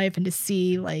larger in life, and to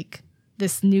see like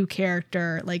this new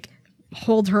character like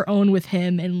hold her own with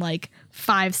him in like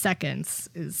 5 seconds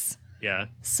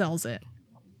sells it.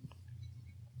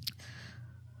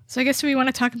 So I guess we want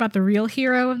to talk about the real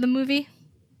hero of the movie.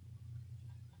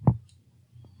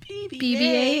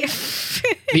 BB-8.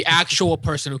 The actual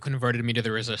person who converted me to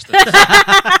the Resistance.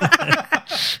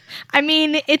 I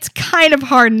mean, it's kind of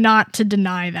hard not to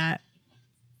deny that.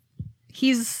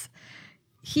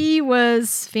 He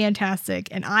was fantastic,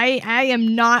 and I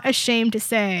am not ashamed to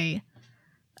say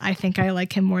I think I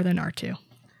like him more than R2.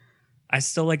 I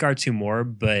still like R2 more,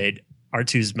 but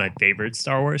R2's my favorite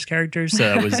Star Wars character,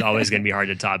 so it was always going to be hard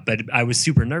to top. But I was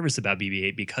super nervous about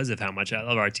BB-8 because of how much I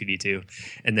love R2-D2.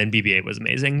 And then BB-8 was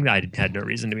amazing. I had no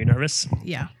reason to be nervous.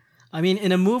 Yeah. I mean,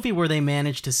 in a movie where they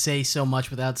managed to say so much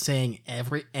without saying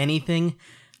anything,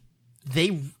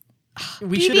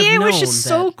 we should have BB-8 known was just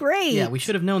so great. Yeah, we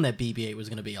should have known that BB-8 was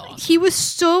going to be awesome. He was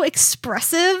so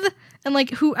expressive, and like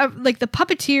the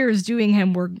puppeteers doing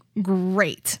him were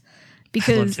great.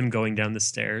 Because I loved him going down the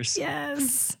stairs.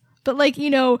 Yes. But like,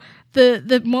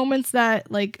 the moments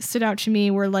that like stood out to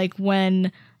me were like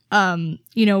when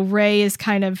Rey is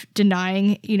kind of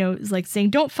denying, is like saying,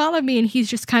 "Don't follow me," and he's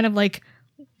just kind of like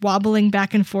wobbling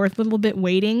back and forth a little bit,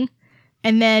 waiting.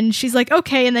 And then she's like,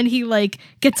 "Okay," and then he like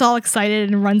gets all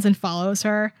excited and runs and follows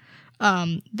her.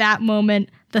 That moment,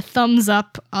 the thumbs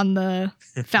up on the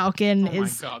Falcon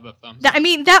is. Oh my God, the thumbs.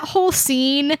 That whole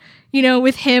scene,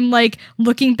 with him like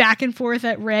looking back and forth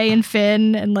at Rey and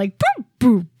Finn, and like boo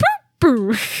boo boo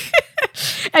boo.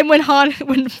 And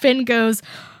when Finn goes,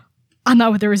 "I'm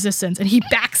not with the Resistance," and he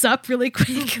backs up really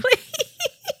quickly.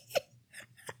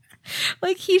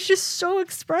 Like, he's just so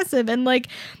expressive, and like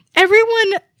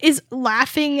everyone is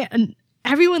laughing, and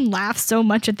everyone laughs so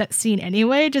much at that scene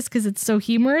anyway, just because it's so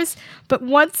humorous. But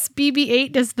once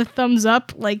BB-8 does the thumbs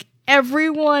up, like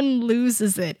everyone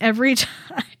loses it every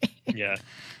time. Yeah.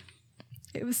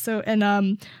 It was so, and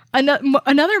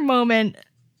another moment.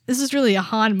 This is really a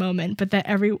Han moment, but that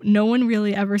no one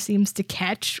really ever seems to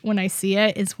catch when I see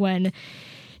it is when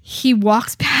he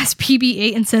walks past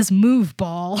BB-8 and says, "Move,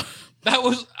 ball."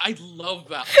 I love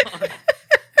that line.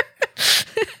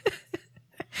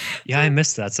 Yeah, I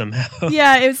missed that somehow.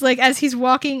 Yeah, it was like as he's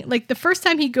walking, like the first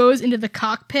time he goes into the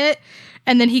cockpit,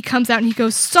 and then he comes out and he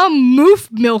goes, "Some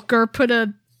moof milker put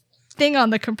a thing on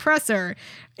the compressor."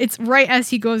 It's right as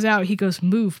he goes out, he goes,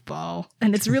 "Move, ball,"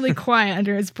 and it's really quiet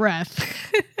under his breath.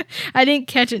 I didn't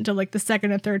catch it until like the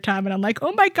second or third time, and I'm like,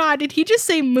 "Oh my God, did he just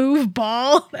say move,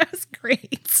 ball?" That was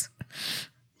great.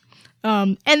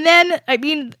 And then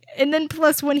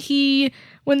plus when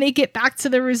they get back to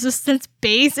the Resistance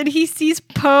base and he sees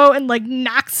Poe and like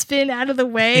knocks Finn out of the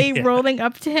way, Yeah. rolling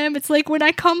up to him. It's like when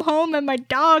I come home and my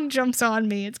dog jumps on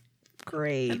me. It's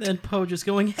great. And then Poe just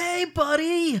going, "Hey,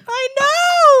 buddy!" I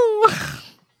know.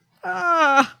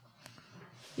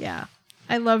 Yeah.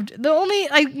 I loved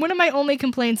one of my only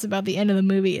complaints about the end of the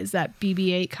movie is that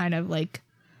BB-8 kind of like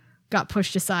got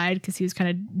pushed aside because he was kind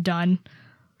of done.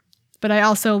 But I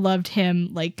also loved him,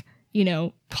 like, you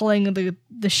know, pulling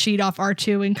the sheet off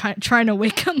R2 and trying to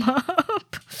wake him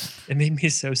up. It made me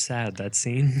so sad, that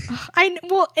scene.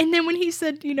 And then when he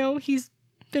said, you know, he's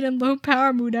been in low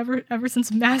power mood ever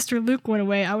since Master Luke went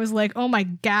away, I was like, oh my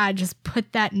God, just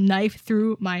put that knife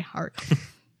through my heart.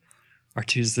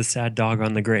 R2's the sad dog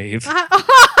on the grave.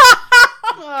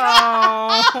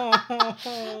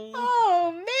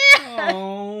 Oh man.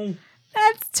 Oh.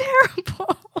 That's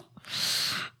terrible.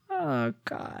 Oh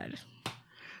God.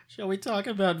 Shall we talk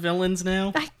about villains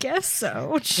now? I guess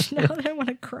so. Now that I want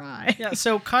to cry. Yeah,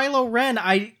 so Kylo Ren,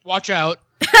 Watch out.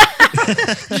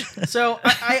 So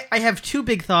I have two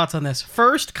big thoughts on this.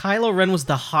 First, Kylo Ren was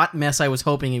the hot mess I was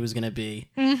hoping he was going to be.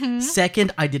 Mm-hmm.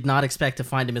 Second, I did not expect to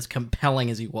find him as compelling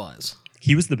as he was.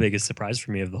 He was the biggest surprise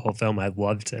for me of the whole film. I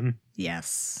loved him.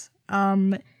 Yes.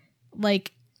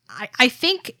 Like I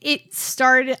think it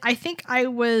started. I think I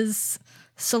was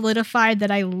solidified that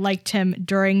I liked him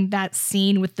during that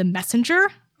scene with the messenger,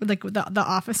 like with the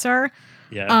officer.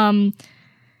 Yeah.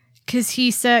 Because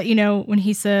he said, you know, when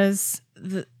he says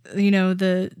the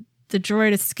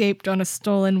droid escaped on a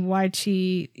stolen YT,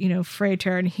 you know,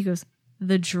 freighter, and he goes, a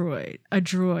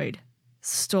droid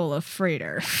stole a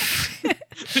freighter.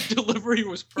 The delivery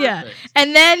was perfect.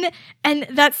 Yeah. And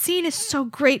that scene is so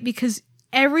great because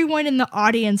everyone in the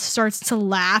audience starts to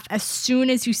laugh as soon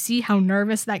as you see how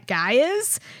nervous that guy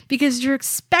is, because you're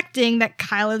expecting that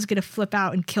Kylo's going to flip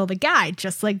out and kill the guy,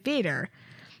 just like Vader.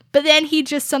 But then he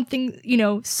just something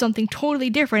totally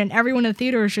different, and everyone in the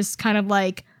theater is just kind of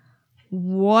like,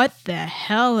 what the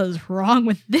hell is wrong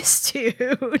with this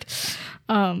dude?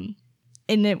 And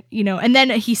it, you know, and then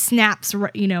he snaps,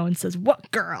 you know, and says,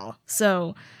 "What girl?"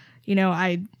 So, you know,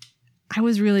 I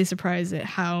was really surprised at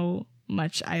how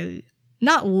much I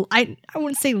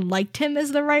wouldn't say liked him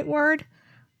is the right word,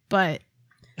 but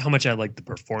how much I liked the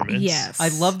performance. Yes, I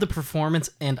love the performance,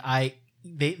 and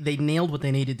they nailed what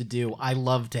they needed to do. I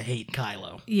love to hate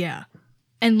Kylo. Yeah,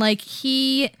 and like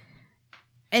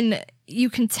and you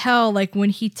can tell, like, when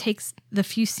he takes the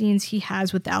few scenes he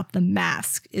has without the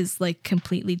mask is like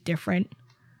completely different.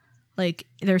 Like,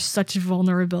 there's such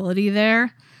vulnerability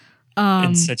there.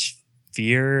 And such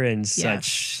fear and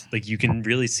such, like, you can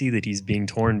really see that he's being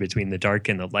torn between the dark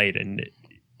and the light, and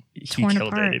he Torn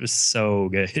killed apart. it. It was so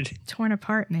good. Torn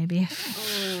apart, maybe.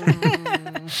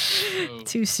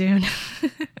 Too soon.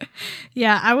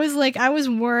 Yeah, I was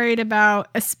worried about,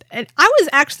 and I was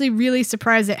actually really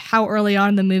surprised at how early on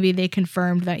in the movie they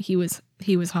confirmed that he was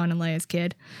Han and Leia's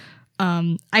kid.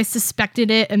 I suspected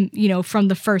it, and you know, from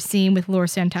the first scene with Lor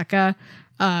Santeca,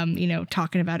 you know,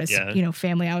 talking about his, you know,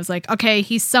 family. I was like, okay,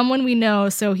 he's someone we know,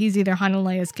 so he's either Han and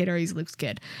Leia's kid or he's Luke's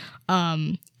kid.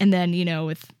 And then, you know,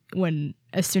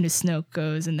 as soon as Snoke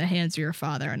goes in the hands of your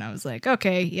father, and I was like,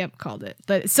 okay, yep, called it.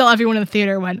 But still, everyone in the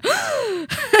theater went,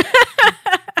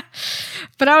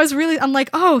 but I'm like,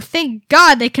 oh, thank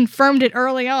God they confirmed it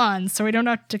early on, so we don't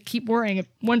have to keep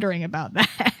wondering about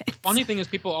that. Funny thing is,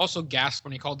 people also gasped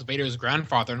when he called Vader his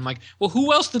grandfather, and I'm like, well,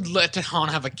 who else did Han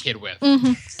have a kid with?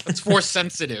 Mm-hmm. That's force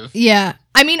sensitive. Yeah,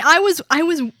 I mean, I was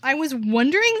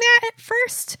wondering that at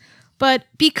first, but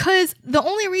because the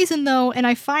only reason though, and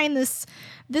I find this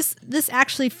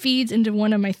actually feeds into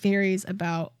one of my theories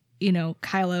about, you know,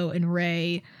 Kylo and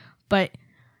Rey, but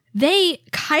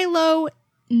Kylo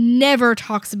never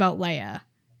talks about Leia.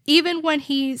 Even when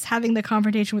he's having the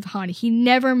confrontation with Han, he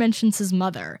never mentions his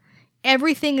mother.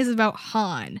 Everything is about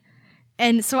Han.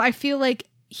 And so I feel like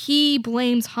he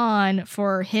blames Han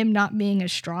for him not being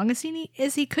as strong as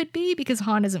he could be, because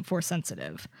Han isn't force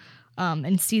sensitive,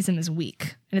 and sees him as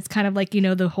weak. And it's kind of like, you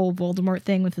know, the whole Voldemort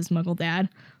thing with his Muggle dad.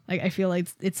 Like, I feel like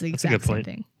it's the exact same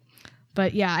thing.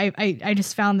 But yeah, I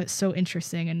just found that so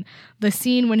interesting. And the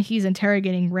scene when he's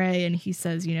interrogating Rey and he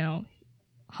says, you know,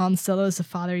 Han Solo is the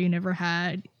father you never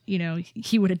had, you know,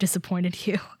 he would have disappointed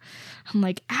you. I'm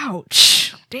like,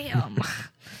 ouch, damn.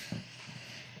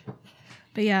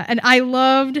 But yeah, and I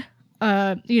loved,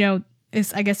 you know,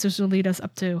 I guess this will lead us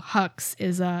up to Hux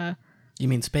is You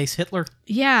mean Space Hitler?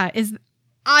 Yeah,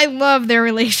 I love their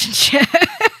relationship.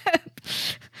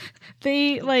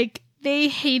 They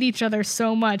hate each other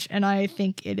so much, and I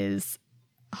think it is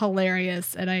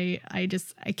hilarious. And I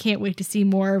can't wait to see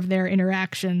more of their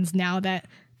interactions now that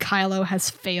Kylo has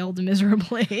failed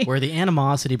miserably. Where the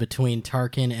animosity between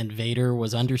Tarkin and Vader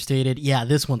was understated, yeah,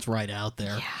 this one's right out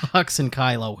there. Yeah. Hux and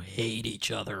Kylo hate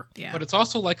each other. Yeah. But it's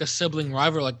also like a sibling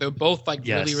rival. Like, they're both like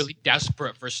really, really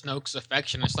desperate for Snoke's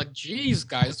affection. It's like, geez,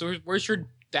 guys, where's your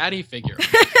daddy figure?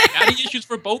 Daddy issues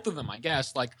for both of them, I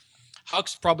guess. Like,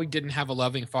 Hux probably didn't have a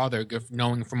loving father,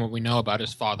 knowing from what we know about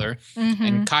his father. Mhm.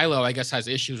 And Kylo, I guess, has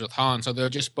issues with Han. So they're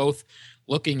just both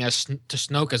looking to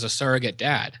Snoke as a surrogate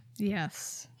dad.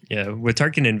 Yes. Yeah, with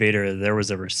Tarkin and Vader, there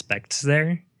was a respect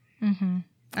there, Mm-hmm.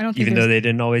 I don't think even though there's- they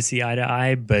didn't always see eye to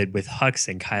eye. But with Hux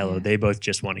and Kylo, Yeah. they both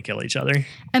just want to kill each other.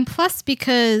 And plus,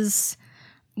 because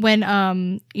when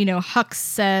Hux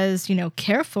says,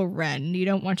 careful, Ren, you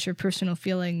don't want your personal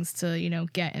feelings to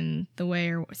get in the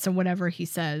way, or so whatever he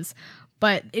says.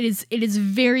 But it is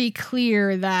very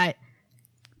clear that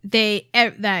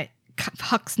that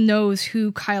Hux knows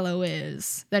who Kylo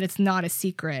is, that it's not a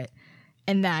secret,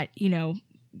 and that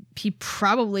he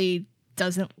probably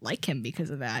doesn't like him because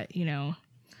of that.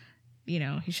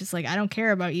 He's just like, I don't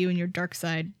care about you and your dark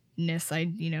sideness.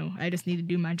 I just need to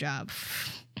do my job.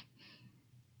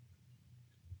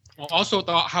 Well, also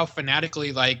thought how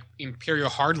fanatically Imperial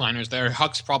hardliners there.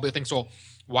 Hux probably thinks, well,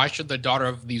 why should the daughter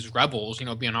of these rebels,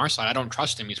 be on our side? I don't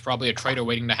trust him. He's probably a traitor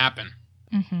waiting to happen.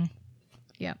 Mm-hmm.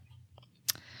 Yeah.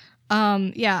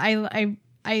 I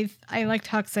liked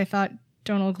Hux. I thought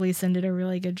Donald Gleason did a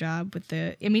really good job with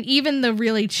even the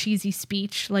really cheesy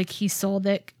speech, he sold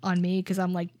it on me, because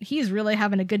I'm like, he's really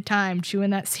having a good time chewing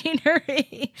that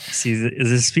scenery. See,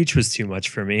 the speech was too much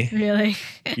for me. Really?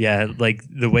 Yeah,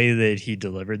 the way that he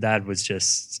delivered that was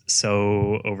just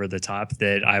so over the top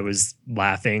that I was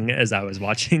laughing as I was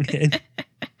watching it.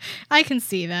 I can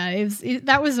see that.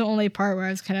 That was the only part where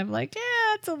I was kind of like,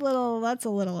 yeah, that's a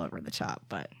little over the top,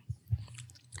 but.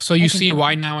 So you see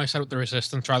why now I said with the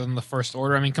Resistance rather than the First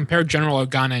Order? I mean, compare General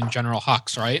Organa and General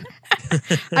Hux, right?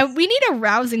 We need a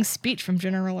rousing speech from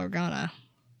General Organa.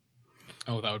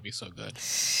 Oh, that would be so good.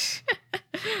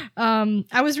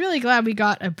 I was really glad we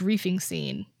got a briefing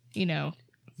scene,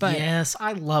 but yes,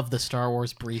 I love the Star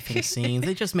Wars briefing scenes.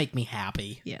 They just make me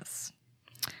happy. yes.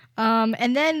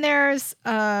 And then there's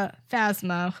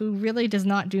Phasma, who really does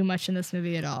not do much in this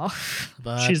movie at all.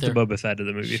 But She's the they're- Boba Fett of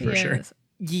the movie She for sure. is.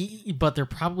 But they're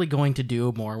probably going to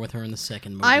do more with her in the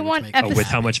second movie. I which want makes me Oh, with happy.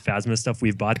 how much Phasma stuff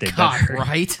we've bought, they God, better.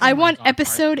 right? I Oh my want God,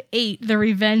 episode 8, The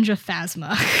Revenge of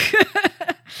Phasma.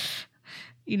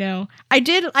 I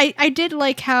did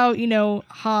like how,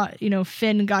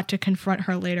 Finn got to confront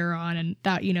her later on, and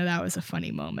that, that was a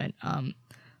funny moment.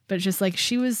 But just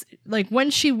she was when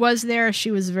she was there, she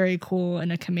was very cool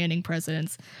and a commanding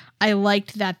presence. I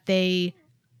liked that they,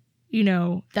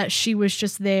 that she was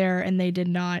just there and they did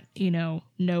not,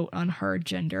 note on her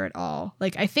gender at all.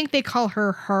 I think they call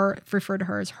her, refer to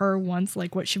her as her once,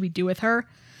 what should we do with her?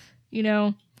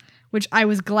 Which I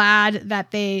was glad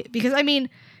that because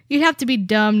you'd have to be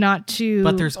dumb not to.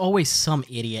 But there's always some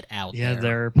idiot out Yeah, there.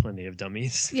 there are plenty of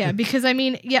dummies. Yeah, because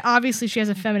obviously she has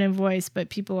a feminine voice, but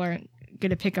people aren't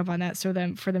gonna pick up on that. So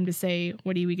for them to say,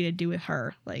 "What are we gonna do with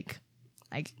her?" I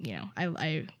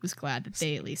was glad that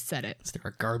they at least said it. Is there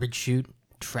a garbage chute?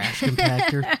 Trash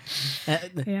compactor?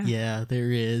 Yeah,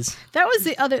 there is. That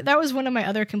was one of my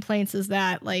other complaints, is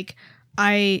that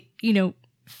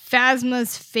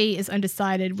Phasma's fate is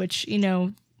undecided, which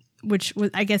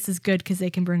I guess is good because they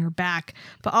can bring her back.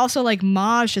 But also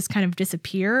Maj just kind of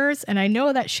disappears, and I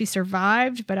know that she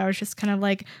survived, but I was just kind of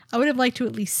I would have liked to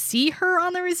at least see her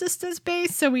on the Resistance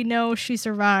base so we know she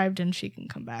survived and she can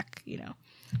come back,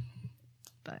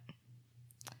 But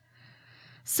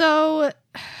so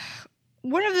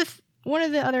one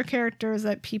of the other characters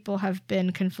that people have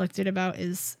been conflicted about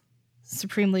is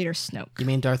Supreme Leader Snoke. You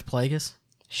mean Darth Plagueis?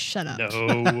 Shut up.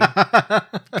 No.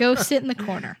 Go sit in the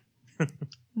corner.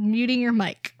 Muting your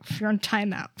mic if you're on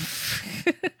timeout.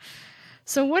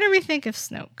 So what do we think of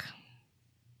Snoke?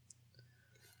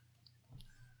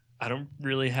 I don't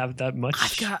really have that much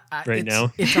It's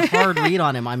now. It's a hard read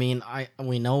on him.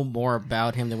 We know more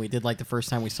about him than we did the first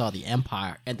time we saw the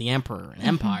Empire and the Emperor and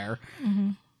Empire.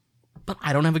 Mm-hmm. But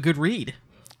I don't have a good read.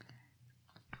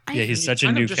 Yeah, he's such a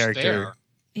Kind of new just character. there.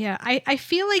 Yeah, I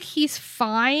feel like he's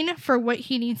fine for what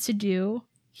he needs to do.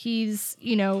 He's,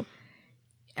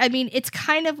 it's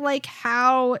kind of like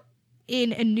how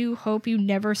in A New Hope you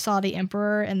never saw the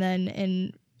Emperor, and then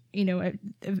in,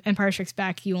 Empire Strikes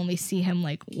Back you only see him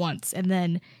once, and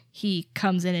then he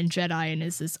comes in Jedi and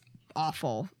is this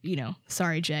awful,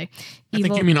 sorry Jay, I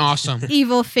think you mean awesome.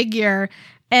 evil figure.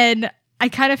 And I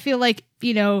kind of feel like,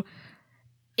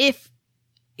 if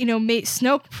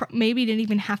Snoke maybe didn't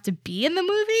even have to be in the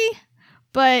movie,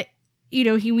 but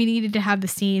we needed to have the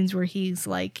scenes where he's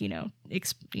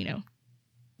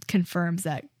confirms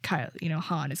that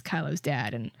Han is Kylo's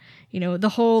dad, and the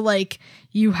whole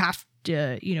you have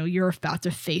to you're about to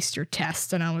face your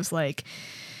test, and I was like,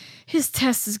 his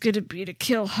test is gonna be to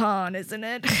kill Han, isn't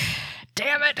it?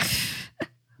 Damn it.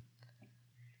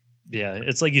 Yeah,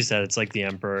 it's like you said, it's like the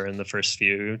Emperor in the first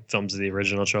few films of the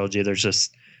original trilogy. There's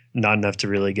just not enough to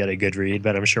really get a good read,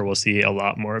 but I'm sure we'll see a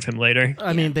lot more of him later.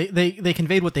 I mean, they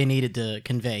conveyed what they needed to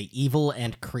convey: evil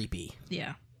and creepy.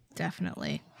 Yeah,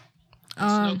 definitely.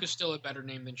 Snoke is still a better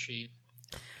name than she.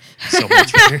 So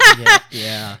much better.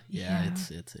 Yeah.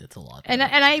 It's a lot. And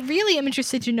I really am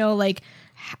interested to know, like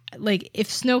if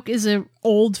Snoke is an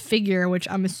old figure, which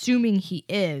I'm assuming he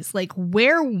is, like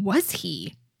where was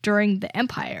he during the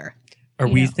Empire? Are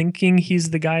we thinking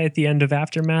he's the guy at the end of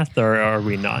Aftermath, or are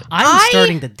we not? I'm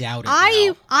starting to doubt it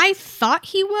now. I thought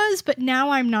he was, but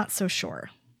now I'm not so sure.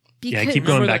 Yeah, I keep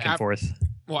going Remember back that and forth.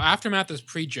 Well, Aftermath is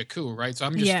pre-Jakku, right? So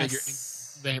I'm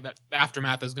just figuring that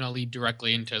Aftermath is going to lead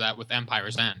directly into that with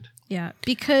Empire's End. Yeah,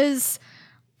 because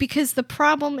the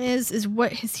problem is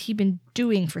what has he been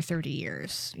doing for 30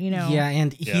 years, you know? Yeah,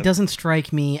 and he doesn't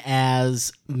strike me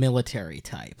as military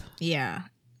type. Yeah.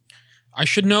 I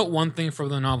should note one thing for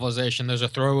the novelization. There's a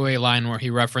throwaway line where he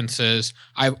references,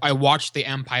 I watched the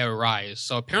Empire rise.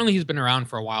 So apparently he's been around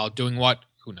for a while. Doing what?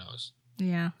 Who knows?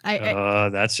 Yeah.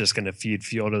 That's just going to feed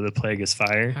fuel to the Plagueis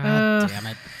fire. Damn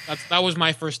it. That was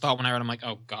my first thought when I read it. I'm like,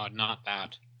 oh God, not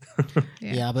that.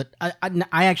 Yeah, but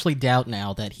I actually doubt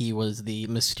now that he was the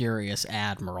mysterious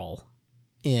admiral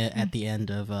at the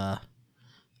end of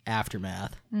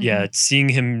Aftermath. Yeah, seeing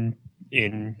him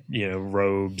in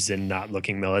robes and not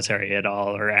looking military at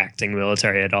all or acting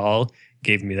military at all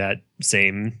gave me that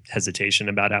same hesitation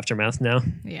about Aftermath now.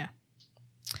 Yeah.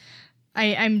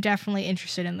 I'm definitely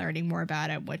interested in learning more about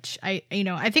it, which I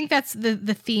think that's the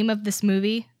theme of this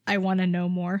movie. I want to know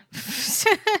more.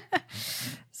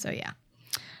 So yeah.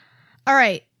 All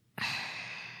right.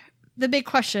 The big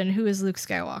question, who is Luke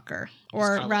Skywalker?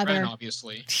 Or Kylo rather, Ren,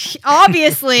 obviously.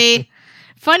 Obviously.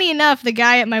 Funny enough, the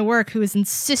guy at my work who was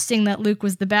insisting that Luke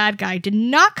was the bad guy did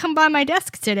not come by my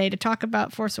desk today to talk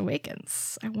about Force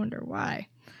Awakens. I wonder why.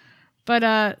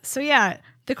 But, so yeah,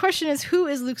 the question is, who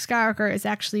is Luke Skywalker is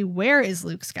actually, where is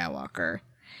Luke Skywalker?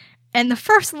 And the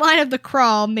first line of the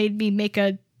crawl made me make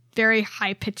a very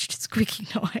high-pitched squeaking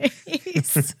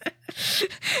noise.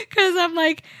 Because I'm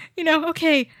like,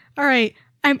 okay, all right,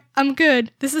 I'm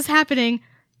good. This is happening.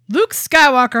 Luke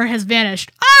Skywalker has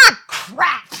vanished. Ah,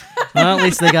 crap! Well, at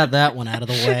least they got that one out of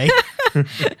the way.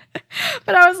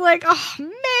 But I was like, oh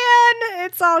man,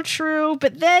 it's all true.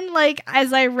 But then, like,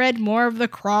 as I read more of the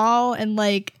crawl, and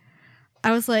like,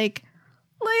 I was like,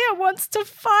 Leia wants to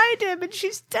find him, and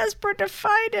she's desperate to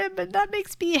find him, and that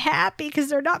makes me happy because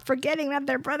they're not forgetting that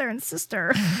they're brother and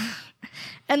sister.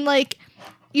 And like,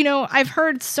 I've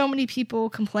heard so many people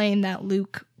complain that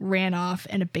Luke ran off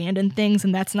and abandoned things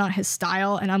and that's not his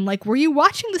style. And I'm like, were you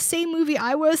watching the same movie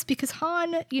I was? Because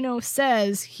Han,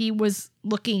 says he was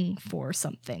looking for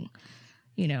something,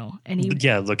 and he...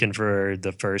 Yeah, looking for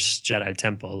the first Jedi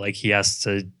Temple. Like, he has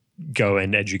to go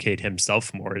and educate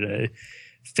himself more to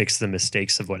fix the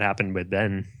mistakes of what happened with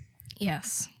Ben.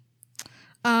 Yes.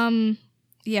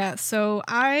 Yeah, so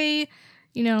I,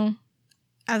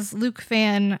 as Luke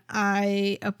fan,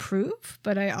 I approve,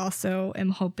 but I also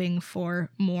am hoping for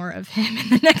more of him in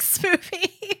the next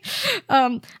movie.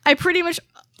 I pretty much,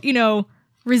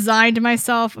 resigned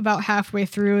myself about halfway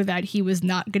through that he was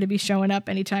not going to be showing up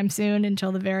anytime soon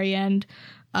until the very end,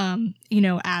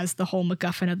 as the whole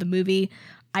MacGuffin of the movie.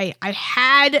 I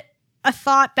had a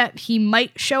thought that he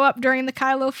might show up during the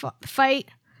Kylo fight,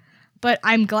 but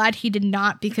I'm glad he did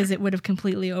not because it would have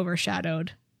completely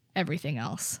overshadowed everything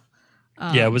else.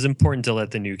 Yeah, it was important to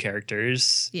let the new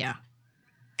characters Yeah.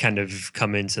 kind of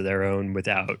come into their own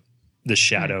without the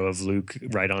shadow of Luke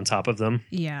right on top of them.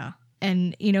 Yeah.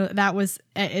 And, that was,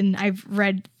 and I've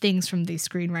read things from the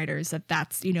screenwriters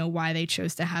that's, why they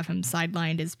chose to have him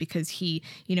sidelined is because he,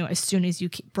 as soon as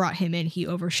you brought him in, he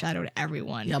overshadowed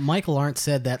everyone. Yeah, Michael Arndt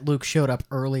said that Luke showed up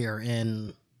earlier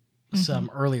in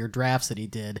some earlier drafts that he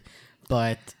did,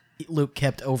 but Luke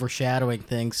kept overshadowing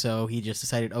things, so he just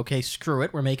decided, okay, screw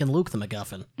it, we're making Luke the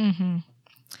MacGuffin. Mm-hmm.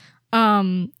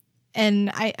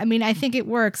 And I mean, I think it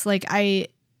works. Like,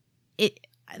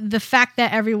 the fact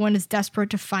that everyone is desperate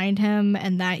to find him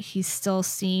and that he's still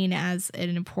seen as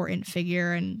an important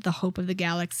figure and the hope of the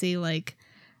galaxy, like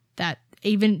that,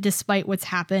 even despite what's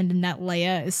happened, and that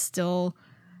Leia is still,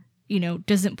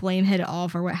 doesn't blame him at all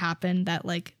for what happened, that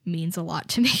like means a lot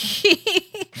to me.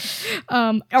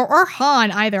 Or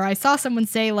Han either. I saw someone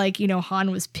say like,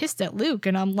 Han was pissed at Luke,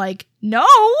 and I'm like, no,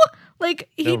 like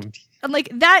I'm like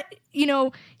that,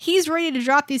 he's ready to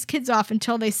drop these kids off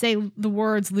until they say the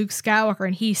words Luke Skywalker,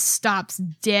 and he stops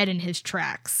dead in his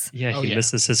tracks. Yeah, he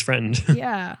misses his friend.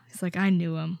 Yeah. He's like, I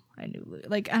knew him. I knew Luke.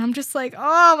 Like, and I'm just like,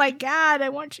 oh my God, I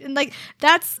want you. And like,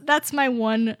 that's my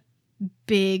one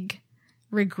big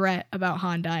regret about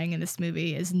Han dying in this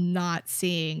movie is not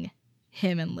seeing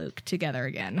him and Luke together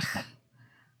again.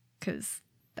 Because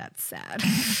that's sad.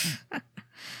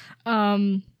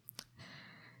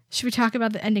 Should we talk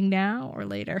about the ending now or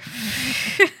later?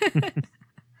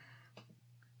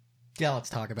 Yeah, let's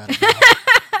talk about it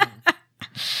now.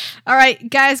 All right,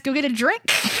 guys, go get a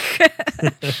drink.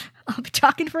 I'll be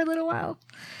talking for a little while.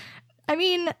 I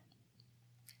mean,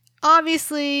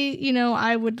 obviously, you know,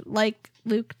 I would like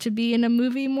Luke to be in a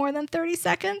movie more than 30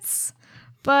 seconds.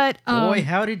 But boy,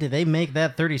 howdy, did they make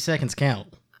that 30 seconds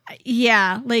count?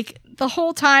 Yeah, like the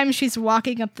whole time she's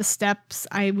walking up the steps,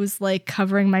 I was like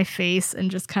covering my face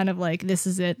and just kind of like, this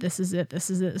is it, this is it, this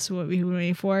is it, this is what we've been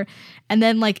waiting for. And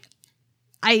then like,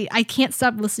 I can't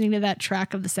stop listening to that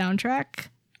track of the soundtrack,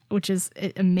 which is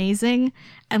amazing.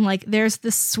 And like, there's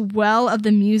the swell of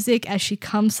the music as she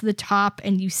comes to the top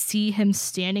and you see him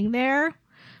standing there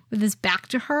with his back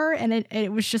to her. And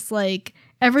it was just like,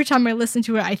 every time I listen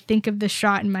to it, I think of this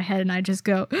shot in my head and I just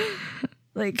go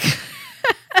like,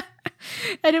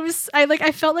 and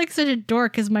I felt like such a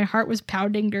dork because my heart was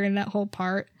pounding during that whole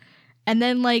part. And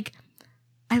then like,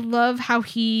 I love how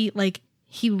he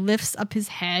lifts up his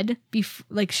head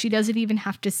like she doesn't even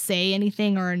have to say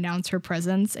anything or announce her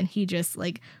presence, and he just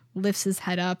like lifts his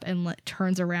head up and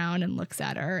turns around and looks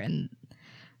at her and,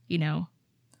 you know,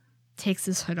 takes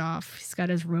his hood off. He's got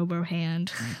his robo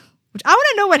hand, which I want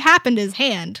to know what happened to his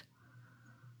hand.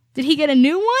 Did he get a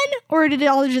new one, or did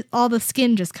all the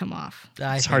skin just come off?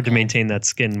 It's hard to maintain that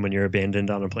skin when you're abandoned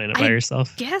on a planet by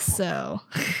yourself. Guess so.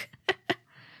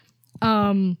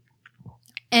 And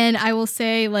I will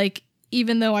say, like,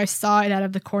 even though I saw it out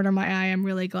of the corner of my eye, I'm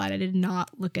really glad I did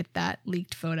not look at that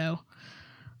leaked photo.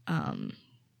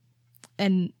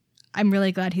 And I'm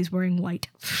really glad he's wearing white.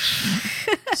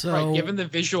 So, right, given the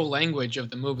visual language of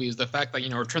the movies, the fact that, you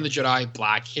know, Return of the Jedi,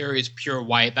 black, here is pure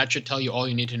white, that should tell you all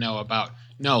you need to know about,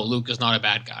 no, Luke is not a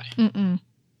bad guy.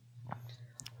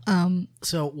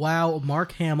 So, wow,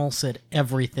 Mark Hamill said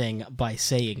everything by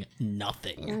saying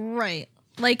nothing. Right.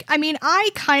 Like, I mean, I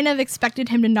kind of expected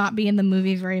him to not be in the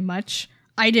movie very much.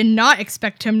 I did not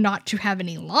expect him not to have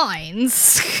any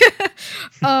lines.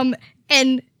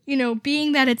 And, you know,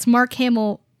 being that it's Mark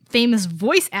Hamill, famous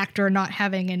voice actor, not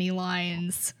having any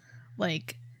lines,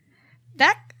 like,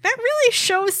 that really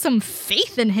shows some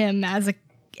faith in him as a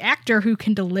actor who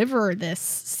can deliver this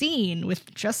scene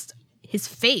with just his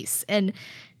face. And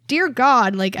dear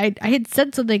God, like, I had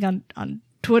said something on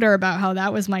Twitter about how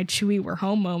that was my Chewie we're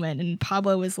home moment, and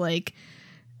Pablo was like,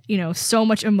 you know, so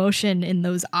much emotion in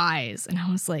those eyes, and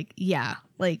I was like, yeah,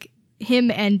 like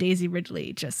him and Daisy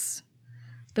Ridley, just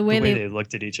the way they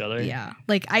looked at each other. Yeah,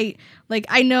 like I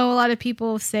know a lot of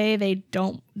people say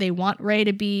they want Rey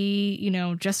to be, you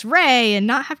know, just Rey and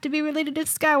not have to be related to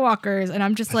Skywalkers, and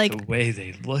I'm just like, the way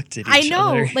they looked at each other. I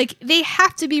know, like they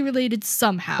have to be related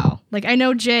somehow. Like I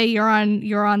know Jay, you're on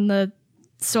the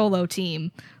Solo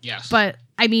team. Yes. But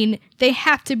I mean, they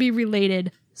have to be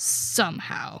related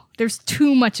somehow. There's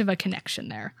too much of a connection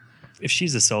there. If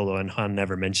she's a Solo and Han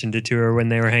never mentioned it to her when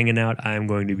they were hanging out, I'm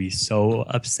going to be so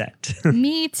upset.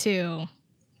 Me too.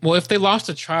 Well, if they lost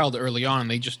a child early on,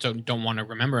 they just don't want to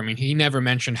remember. I mean, he never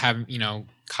mentioned having, you know,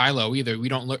 Kylo either. We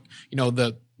don't look, you know,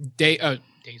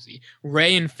 Daisy,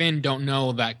 Rey and Finn don't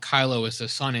know that Kylo is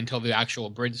his son until the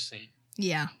actual bridge scene.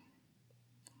 Yeah.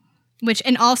 Which,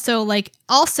 and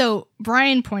also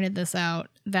Brian pointed this out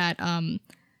that,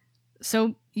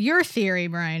 so your theory,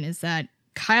 Brian, is that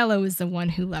Kylo is the one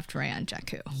who left Rey on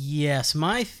Jakku. Yes,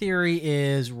 my theory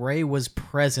is Rey was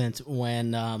present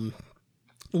when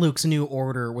Luke's New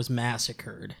Order was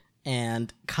massacred,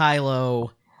 and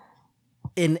Kylo,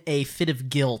 in a fit of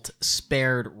guilt,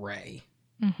 spared Rey.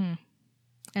 Mm-hmm.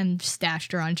 And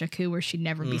stashed her on Jakku where she'd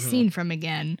never be seen from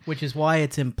again. Which is why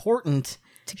it's important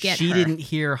to get she her. Didn't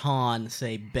hear Han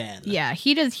say Ben. Yeah,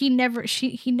 she never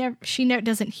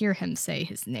doesn't hear him say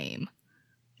his name.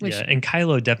 Yeah, and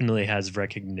Kylo definitely has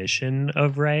recognition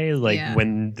of Rey. Like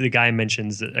when the guy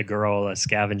mentions a girl, a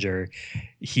scavenger,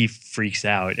 he freaks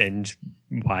out. And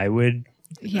why would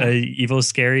a evil,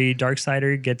 scary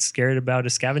Darksider get scared about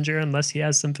a scavenger unless he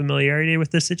has some familiarity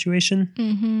with the situation?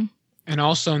 Mm-hmm. And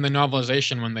also in the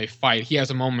novelization, when they fight, he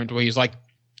has a moment where he's like,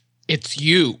 "It's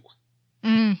you."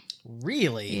 Mm.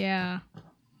 Really? Yeah,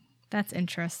 that's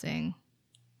interesting.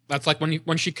 That's like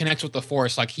when she connects with the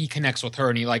Force, like he connects with her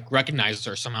and he like recognizes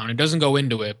her somehow. And it doesn't go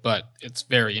into it, but it's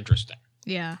very interesting.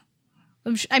 Yeah.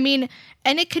 I mean,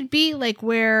 and it could be like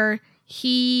where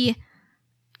he,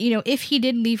 you know, if he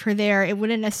did leave her there, it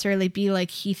wouldn't necessarily be like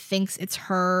he thinks it's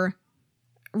her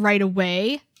right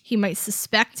away. He might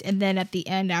suspect, and then at the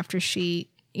end, after she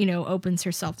opens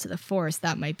herself to the Force,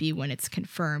 that might be when it's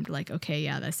confirmed, like, okay,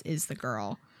 yeah, this is the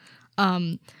girl.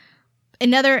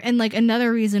 Another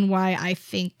reason why I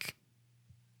think,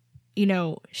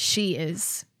 she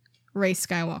is Rey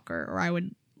Skywalker, or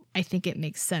I think it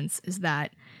makes sense, is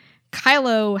that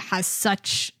Kylo has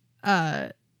such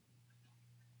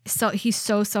he's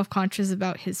so self-conscious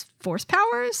about his Force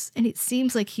powers, and it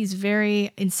seems like he's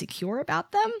very insecure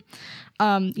about them.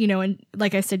 And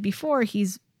like I said before,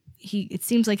 it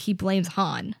seems like he blames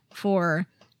Han for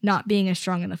not being as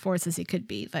strong in the Force as he could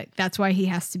be. Like, that's why he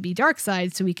has to be dark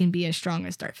side, so he can be as strong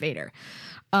as Darth Vader.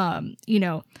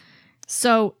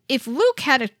 So if Luke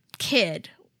had a kid,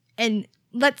 and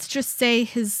let's just say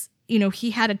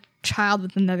he had a child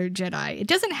with another Jedi, it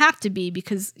doesn't have to be,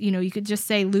 because you could just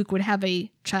say Luke would have a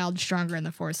child stronger in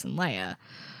the Force than Leia.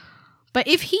 But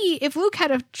if Luke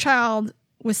had a child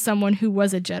with someone who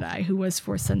was a Jedi, who was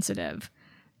Force sensitive,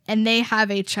 and they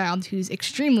have a child who's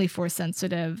extremely Force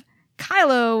sensitive,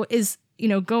 Kylo is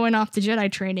going off to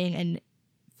Jedi training and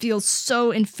feels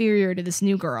so inferior to this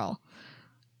new girl,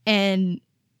 and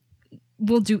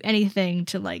will do anything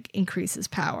to like increase his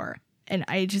power. And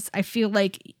I feel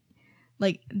like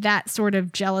that sort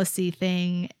of jealousy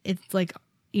thing, it's like,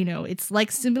 it's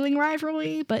like sibling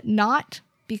rivalry, but not,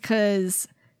 because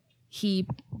he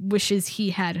wishes he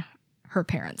had her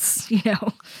parents,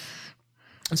 And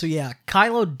so, yeah,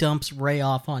 Kylo dumps Rey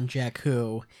off on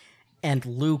Jakku, and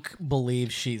Luke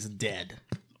believes she's dead,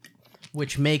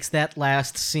 which makes that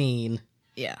last scene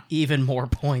even more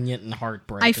poignant and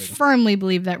heartbreaking. I firmly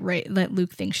believe that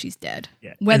Luke thinks she's dead.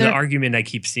 Yeah. And the argument I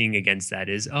keep seeing against that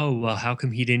is, oh, well, how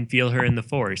come he didn't feel her in the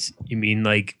Force? You mean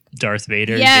like Darth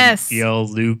Vader didn't feel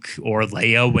Luke or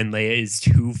Leia when Leia is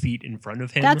 2 feet in front of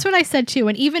him? That's what I said too.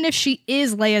 And even if she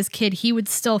is Leia's kid, he would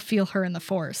still feel her in the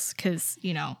Force, because,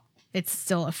 it's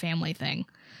still a family thing,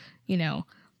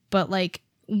 But like,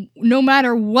 no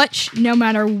matter what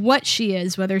she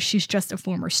is, whether she's just a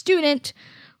former student,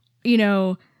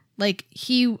 like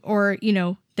he or,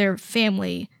 their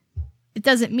family, it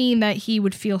doesn't mean that he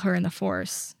would feel her in the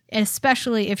Force,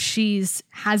 especially if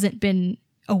hasn't been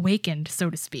awakened, so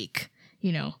to speak.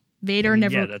 Vader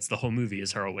never. Yeah, that's the whole movie,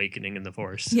 is her awakening in the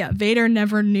Force. Yeah, Vader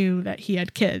never knew that he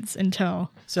had kids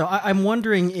until. So I'm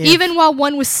wondering if, even while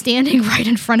one was standing right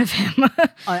in front of him.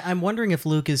 I'm wondering if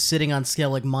Luke is sitting on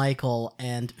Skellig Michael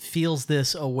and feels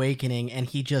this awakening, and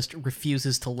he just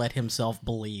refuses to let himself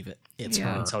believe it's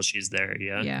her until she's there.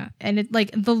 Yeah. Yeah, and it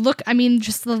like the look. I mean,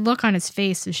 just the look on his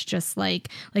face is just like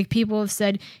people have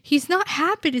said he's not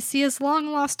happy to see his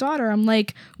long lost daughter. I'm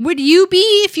like, would you be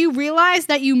if you realized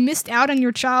that you missed out on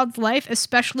your child's life,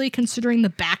 especially considering the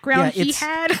background he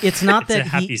had? It's not that it's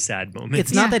a happy, sad moment.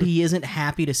 It's not that he isn't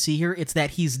happy to see her. It's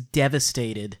that he's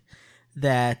devastated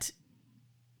that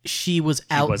she was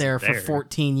out there for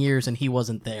 14 years and he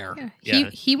wasn't there.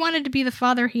 Yeah. He wanted to be the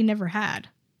father he never had,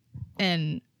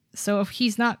 and so if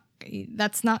he's not going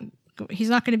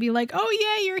to be like, oh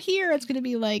yeah, you're here. It's going to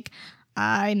be like,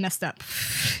 I messed up,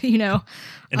 And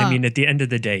I mean, at the end of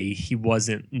the day, he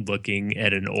wasn't looking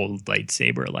at an old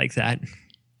lightsaber like that.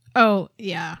 Oh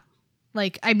yeah,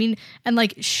 like I mean, and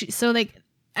like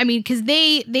because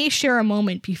they share a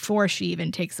moment before she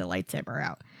even takes the lightsaber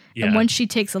out, and once she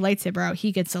takes the lightsaber out,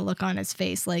 he gets a look on his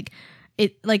face like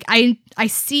it. Like I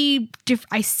see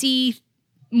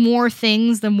more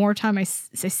things the more time I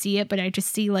see it, but I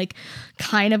just see like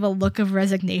kind of a look of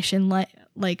resignation,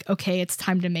 like okay, it's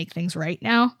time to make things right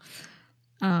now,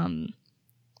 and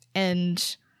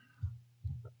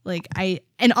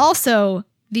also.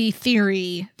 The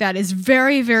theory that is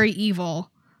very, very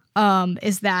evil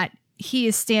is that he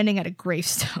is standing at a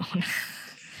gravestone.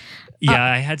 Yeah,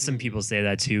 I had some people say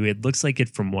that too. It looks like it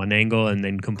from one angle and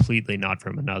then completely not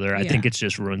from another. I think it's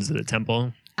just ruins of the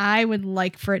temple. I would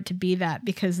like for it to be that,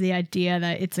 because the idea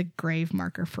that it's a grave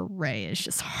marker for Rey is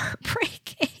just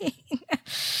heartbreaking.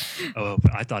 Oh,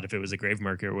 I thought if it was a grave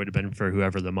marker, it would have been for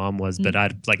whoever the mom was. But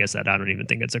like I said, I don't even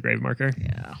think it's a grave marker.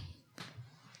 Yeah.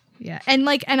 Yeah, and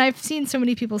I've seen so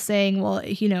many people saying, well,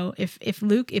 if it's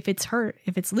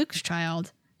Luke's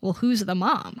child, well, who's the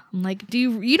mom? I'm like,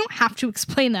 you don't have to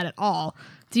explain that at all.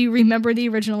 Do you remember the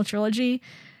original trilogy?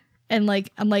 And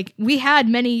I'm like, we had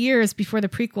many years before the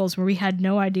prequels where we had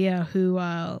no idea who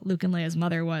Luke and Leia's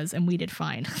mother was, and we did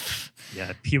fine.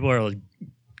 Yeah, people are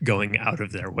going out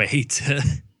of their way to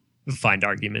find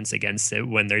arguments against it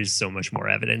when there's so much more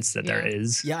evidence that there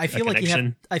is. Yeah, I feel like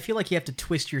you have to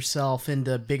twist yourself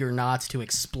into bigger knots to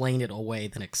explain it away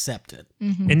than accept it.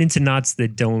 Mm-hmm. And into knots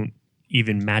that don't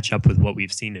even match up with what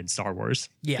we've seen in Star Wars.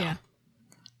 Yeah.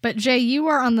 But Jay, you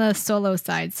are on the Solo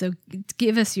side, so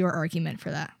give us your argument for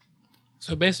that.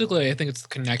 So basically, I think it's the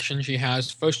connection she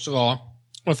has. First of all,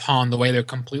 with Han, the way they're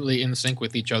completely in sync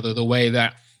with each other, the way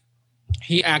that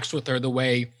he acts with her, the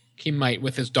way he might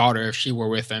with his daughter if she were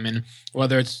with him, and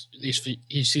whether it's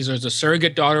he sees her as a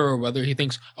surrogate daughter or whether he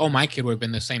thinks, oh, my kid would have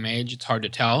been the same age, it's hard to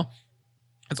tell.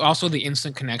 It's also the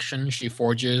instant connection she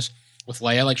forges with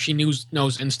Leia. Like, she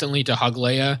knows instantly to hug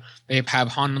Leia. They have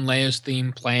Han and Leia's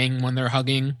theme playing when they're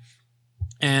hugging.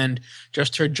 And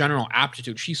just her general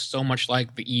aptitude. She's so much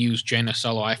like the EU's Jaina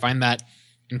Solo. I find that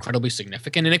incredibly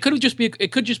significant. And it could just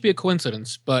be a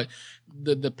coincidence, but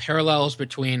the parallels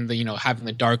between the, having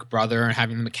the dark brother and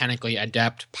having the mechanically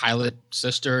adept pilot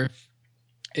sister,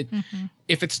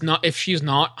 if she's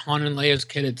not Han and Leia's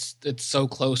kid, it's so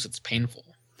close, it's painful.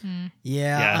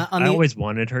 Yeah. I always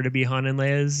wanted her to be Han and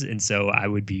Leia's, and so I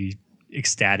would be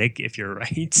ecstatic if you're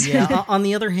right. Yeah. On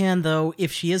the other hand, though,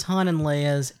 if she is Han and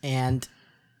Leia's and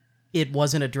it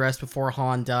wasn't addressed before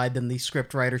Han died, then the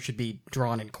scriptwriter should be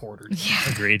drawn and quartered.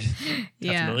 Yeah. Agreed.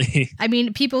 Yeah. Definitely. I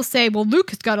mean, people say, well, Luke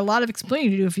has got a lot of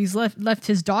explaining to do if he's left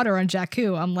his daughter on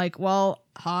Jakku. I'm like, well,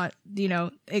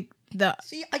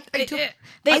 See,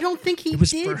 I don't think he It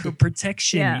was did. for her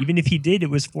protection. Yeah. Even if he did, it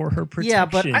was for her protection. Yeah,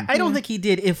 but I don't think he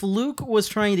did. If Luke was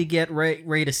trying to get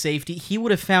Rey to safety, he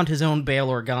would have found his own Bail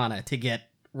Organa to get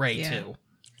Rey to.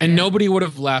 And nobody would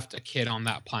have left a kid on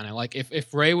that planet. Like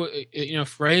if Rey,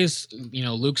 if Rey's,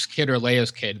 Luke's kid or Leia's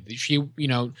kid,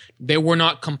 they were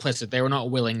not complicit. They were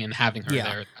not willing in having her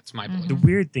there. That's my belief. The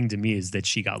weird thing to me is that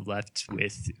she got left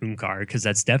with Unkar, because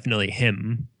that's definitely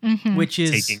him Which is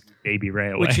taking baby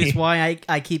Rey away. Which is why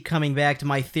I keep coming back to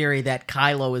my theory that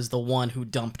Kylo is the one who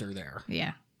dumped her there.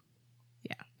 Yeah,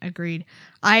 agreed.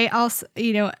 I also,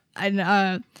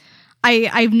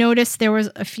 I've noticed there was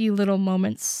a few little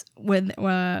moments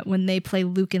when they play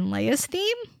Luke and Leia's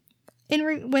theme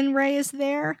when Rey is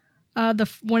there.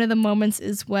 One of the moments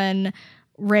is when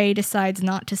Rey decides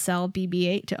not to sell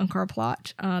BB-8 to Unkar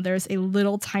Plot. There's a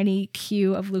little tiny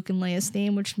cue of Luke and Leia's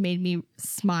theme, which made me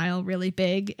smile really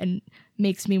big and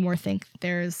makes me more think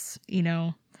there's,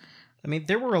 I mean,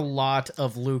 there were a lot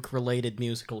of Luke-related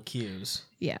musical cues.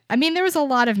 Yeah, I mean, there was a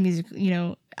lot of music,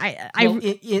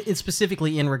 It's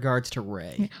specifically in regards to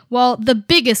Rey. Well, the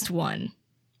biggest one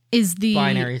is the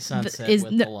Binary Sunset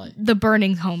with the light. The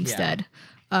burning homestead,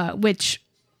 which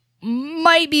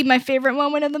might be my favorite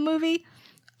moment in the movie.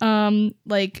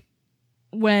 Like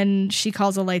when she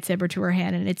calls a lightsaber to her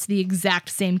hand, and it's the exact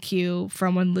same cue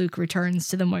from when Luke returns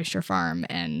to the moisture farm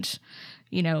and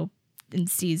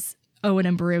sees Owen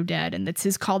and Beru dead, and that's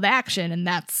his call to action, and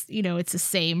that's it's the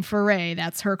same for Rey.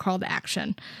 That's her call to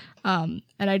action. And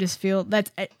I just feel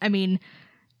that's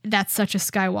such a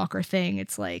Skywalker thing.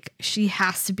 It's like, she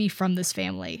has to be from this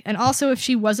family. And also, if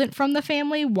she wasn't from the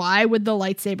family, why would the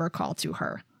lightsaber call to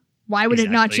her? Why would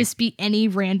it not just be any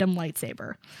random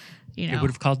lightsaber? It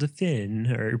would have called a Finn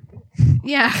or...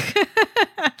 Yeah.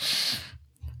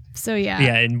 So, yeah.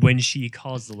 Yeah, and when she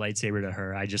calls the lightsaber to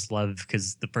her, I just love,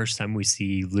 because the first time we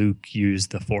see Luke use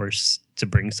the Force to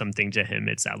bring something to him,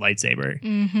 it's that lightsaber.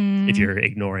 Mm-hmm. If you're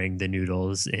ignoring the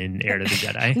noodles in Heir to the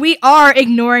Jedi. We are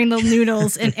ignoring the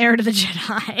noodles in Heir to the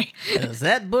Jedi.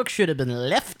 That book should have been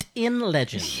left in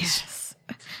Legends. Yes.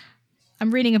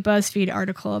 I'm reading a BuzzFeed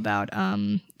article about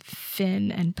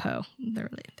Finn and Poe,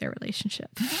 their relationship.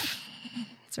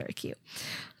 It's very cute.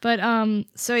 But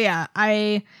so yeah,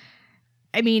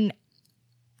 I mean,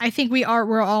 I think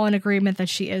we're all in agreement that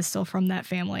she is still from that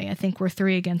family. I think we're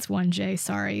 3 against 1, Jay.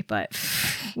 Sorry, but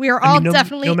we are all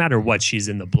definitely, no matter what, she's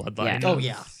in the bloodline. Yeah. Oh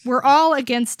yeah, we're all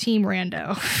against Team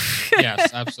Rando.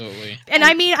 Yes, absolutely. And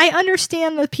I mean, I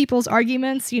understand the people's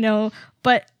arguments,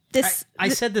 but this. I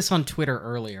said this on Twitter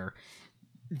earlier.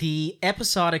 The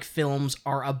episodic films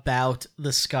are about the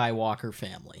Skywalker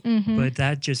family. Mm-hmm. But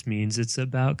that just means it's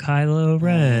about Kylo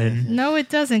Ren. No, it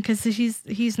doesn't, because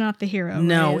he's not the hero.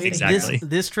 No, right? exactly.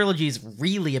 This trilogy is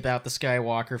really about the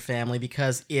Skywalker family,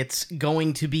 because it's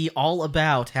going to be all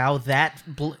about how that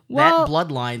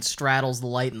bloodline straddles the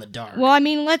light and the dark. Well, I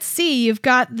mean, let's see. You've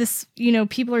got this,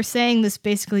 people are saying this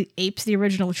basically apes the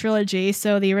original trilogy.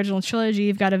 So the original trilogy,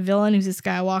 you've got a villain who's a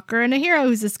Skywalker and a hero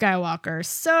who's a Skywalker.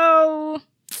 So...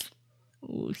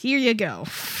 here you go.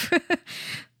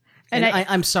 and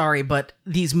I'm sorry, but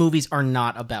these movies are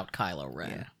not about Kylo Ren.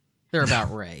 Yeah. They're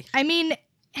about Rey. I mean,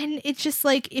 and it's just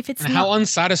like, if it's and how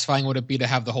unsatisfying would it be to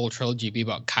have the whole trilogy be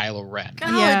about Kylo Ren?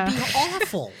 God, yeah, it'd be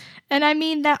awful. And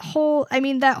that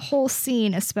whole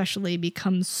scene especially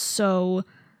becomes so...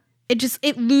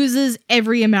 it loses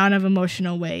every amount of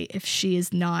emotional weight if she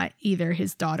is not either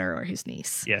his daughter or his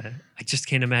niece. Yeah, I just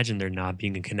can't imagine there not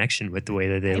being a connection with the way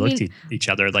that they looked at each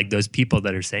other. Like those people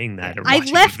that are saying that are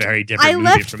watching a very different movie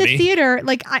left from the me. theater.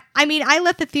 Like I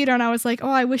left the theater and I was like, oh,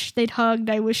 I wish they'd hugged.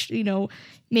 I wish,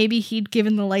 maybe he'd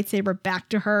given the lightsaber back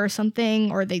to her or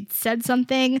something, or they'd said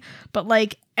something. But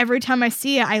like every time I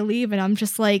see it, I leave and I'm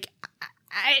just like,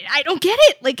 I don't get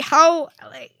it. Like how,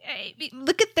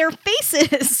 look at their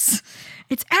faces.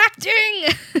 It's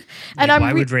acting. And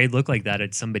why would Rey look like that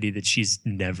at somebody that she's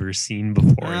never seen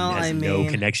before Well, and has no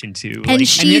connection to? And And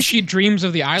yet she dreams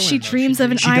of the island. She dreams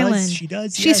of an island. She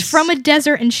does. She's yes. from a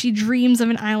desert and she dreams of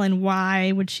an island.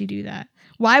 Why would she do that?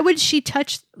 Why would she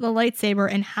touch the lightsaber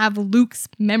and have Luke's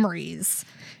memories?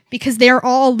 Because they're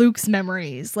all Luke's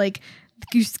memories. Like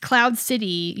Cloud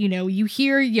City, you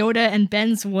hear Yoda and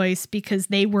Ben's voice because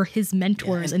they were his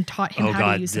mentors and taught him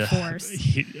how to use the Force.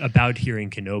 About hearing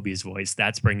Kenobi's voice,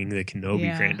 that's bringing the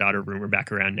Kenobi granddaughter rumor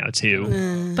back around now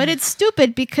too. But it's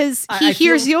stupid because he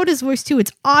hears Yoda's voice too.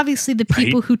 It's obviously the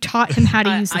people who taught him how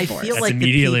to use the Force. That's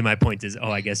immediately my point is,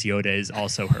 I guess Yoda is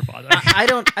also her father. I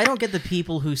don't get the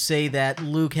people who say that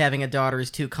Luke having a daughter is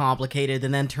too complicated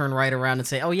and then turn right around and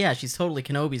say, oh yeah, she's totally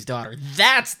Kenobi's daughter.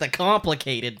 That's the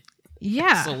complicated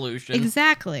solution.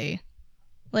 Exactly.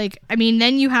 Like,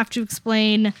 then you have to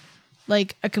explain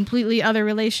like a completely other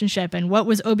relationship and what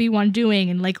was Obi-Wan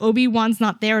doing, and like Obi-Wan's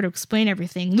not there to explain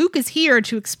everything. Luke is here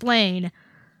to explain,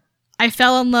 I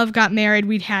fell in love, got married,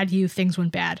 we'd had you, things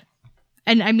went bad.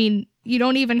 And you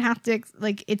don't even have to,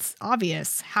 like, it's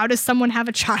obvious. How does someone have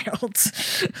a child?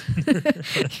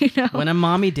 When a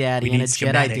mommy daddy and a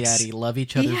Jedi daddy love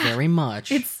each other very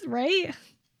much. It's right.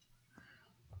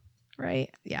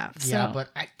 Yeah. So. Yeah, but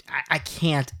I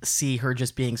can't see her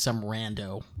just being some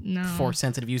rando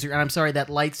Force-sensitive user. And I'm sorry, that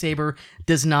lightsaber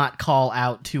does not call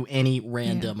out to any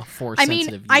random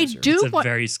Force-sensitive user. It's a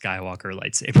very Skywalker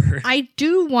lightsaber. I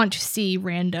do want to see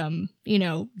random,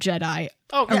 Jedi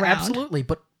around. Absolutely,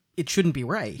 but it shouldn't be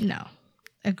Rey. No.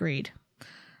 Agreed.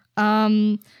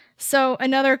 So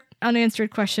another unanswered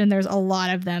question, there's a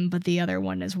lot of them, but the other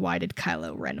one is, why did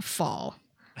Kylo Ren fall?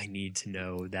 I need to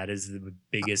know. That is the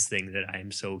biggest thing that I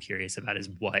am so curious about, is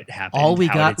what happened. All we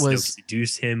How got did was Snoke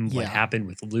seduce him. What happened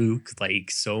with Luke? Like,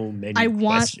 so many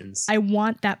questions. I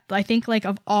want that. I think, like,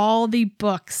 of all the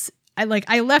books, I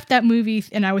left that movie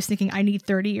and I was thinking I need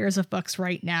 30 years of books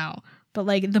right now. But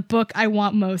like the book I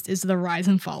want most is The Rise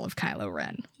and Fall of Kylo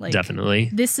Ren. Like, definitely.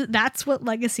 That's what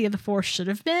Legacy of the Force should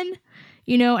have been.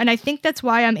 And I think that's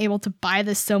why I'm able to buy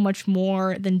this so much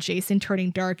more than Jason Turning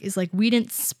Dark, is like, we didn't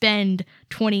spend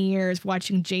 20 years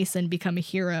watching Jason become a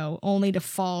hero only to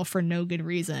fall for no good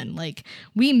reason. Like,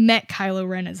 we met Kylo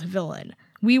Ren as a villain.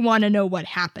 We want to know what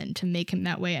happened to make him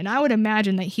that way. And I would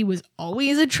imagine that he was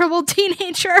always a troubled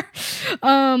teenager,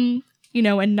 and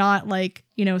not like,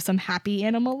 some happy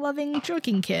animal loving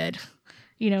joking kid,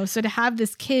 so to have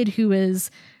this kid who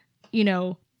is,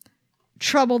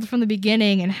 troubled from the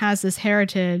beginning and has this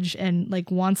heritage and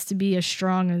like wants to be as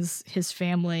strong as his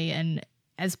family and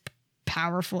as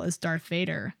powerful as Darth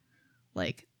Vader,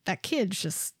 like, that kid's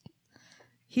just,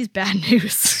 he's bad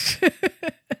news.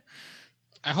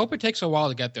 I hope it takes a while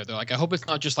to get there, though. Like, I hope it's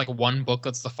not just like one book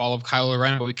that's the fall of Kylo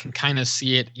Ren, but we can kind of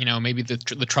see it, maybe the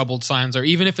troubled signs, or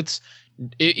even if it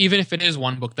is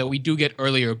one book, that we do get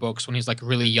earlier books when he's like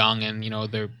really young and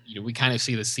we kind of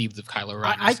see the seeds of Kylo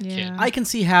Ren as a kid. I can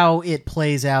see how it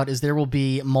plays out, is there will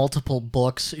be multiple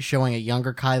books showing a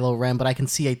younger Kylo Ren, but I can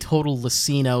see a total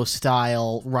Lucino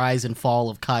style rise and fall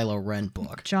of Kylo Ren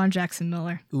book. John Jackson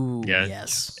Miller. Ooh,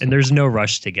 yes. And there's no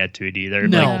rush to get to it either.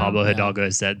 No, like Pablo Hidalgo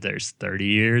said, there's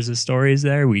 30 years of stories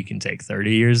there. We can take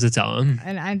 30 years to tell them.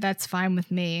 And that's fine with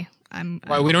me.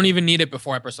 We don't even need it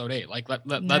before episode 8. Like, let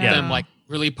them like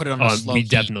really put it on a slow we heat.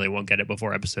 definitely won't get it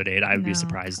before episode 8. I would be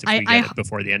surprised if we get it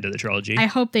before the end of the trilogy. I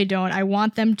hope they don't. I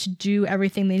want them to do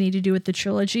everything they need to do with the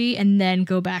trilogy and then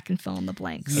go back and fill in the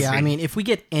blanks. Yeah, if we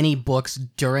get any books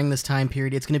during this time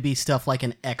period, it's going to be stuff like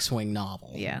an X-Wing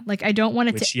novel. Yeah, like, I don't want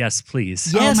it to... Yes,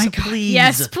 please. Yes, oh my God. please.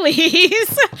 Yes,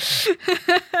 please.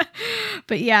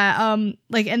 But yeah,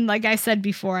 like I said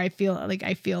before, I feel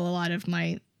a lot of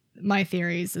my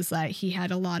theories is that he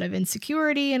had a lot of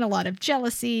insecurity and a lot of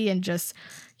jealousy, and just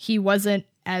he wasn't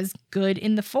as good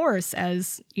in the Force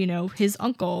as, his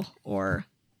uncle or,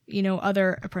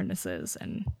 other apprentices.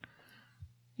 And,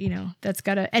 that's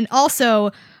gotta, and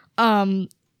also,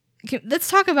 let's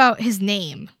talk about his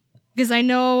name, because I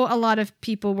know a lot of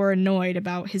people were annoyed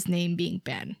about his name being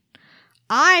Ben.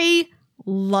 I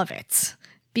love it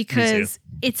because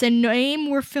it's a name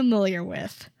we're familiar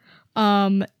with.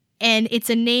 And it's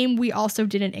a name we also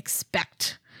didn't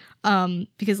expect.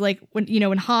 Because like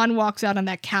when Han walks out on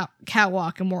that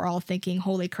catwalk and we're all thinking,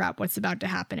 holy crap, what's about to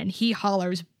happen? And he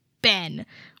hollers Ben,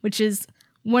 which is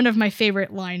one of my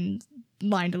favorite line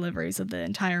deliveries of the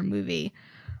entire movie.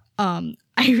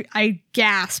 I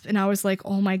gasped and I was like,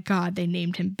 oh my God, they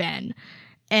named him Ben.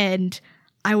 And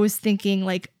I was thinking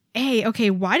like, hey, okay,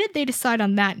 why did they decide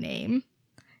on that name?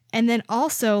 And then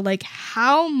also, like,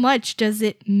 how much does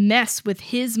it mess with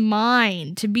his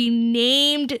mind to be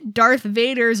named Darth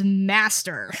Vader's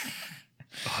master?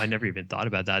 Oh, I never even thought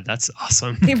about that. That's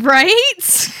awesome.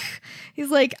 Right? He's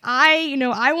like, I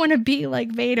want to be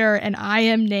like Vader, and I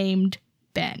am named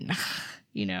Ben,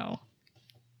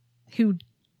 who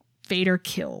Vader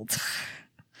killed. So,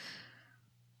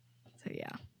 yeah.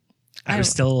 I was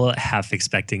still half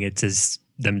expecting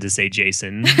them to say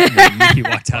Jason when he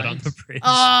walked out on the bridge.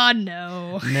 Oh,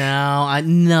 no. No,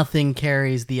 nothing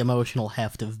carries the emotional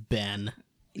heft of Ben.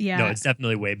 Yeah. No, it's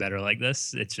definitely way better like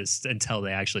this. It's just until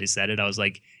they actually said it, I was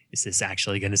like, is this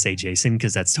actually going to say Jason?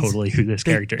 Because that's totally who this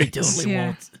character They is. totally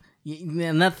won't.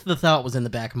 And that's the thought was in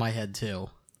the back of my head, too.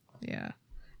 Yeah.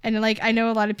 And, like, I know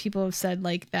a lot of people have said,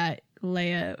 like, that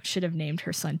Leia should have named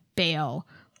her son Bail,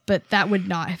 but that would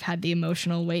not have had the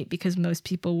emotional weight because most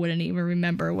people wouldn't even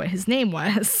remember what his name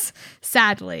was,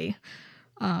 sadly.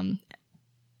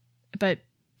 But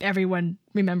everyone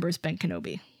remembers Ben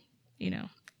Kenobi,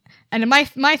 And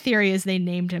my theory is they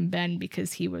named him Ben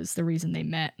because he was the reason they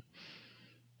met.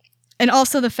 And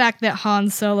also the fact that Han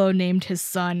Solo named his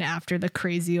son after the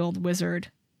crazy old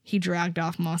wizard he dragged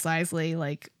off Mos Eisley,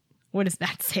 like, what does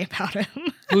that say about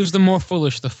him? Who's the more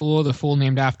foolish, the fool or the fool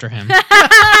named after him?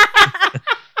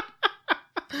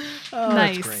 Oh,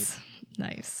 nice. that's great.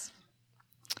 Nice.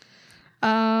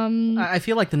 I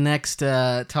feel like the next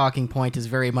talking point is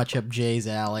very much up Jay's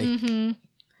alley. Mm-hmm.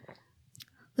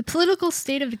 The political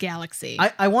state of the galaxy.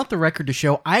 I want the record to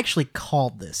show I actually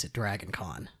called this at Dragon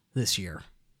Con this year.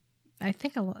 I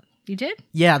think you did?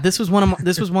 Yeah, this was one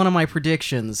of my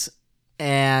predictions,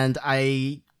 and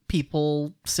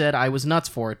people said I was nuts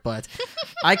for it, but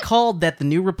I called that the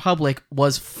New Republic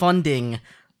was funding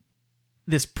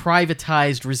this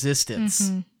privatized resistance.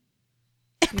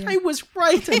 Mm-hmm. And I was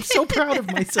right. I'm so proud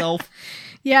of myself.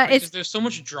 Yeah, There's so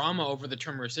much drama over the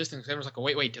term resistance. Everyone's like, oh,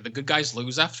 wait, did the good guys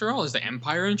lose after all? Is the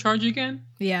Empire in charge again?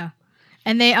 yeah.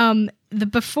 And they the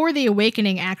Before the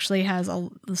Awakening actually has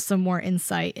some more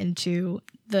insight into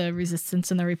the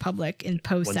resistance and the Republic in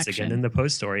Poe's Once section. again in the Poe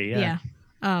story, yeah.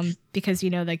 Because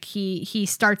like he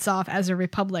starts off as a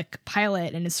Republic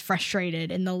pilot and is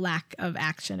frustrated in the lack of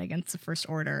action against the First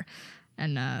Order,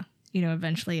 and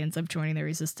eventually ends up joining the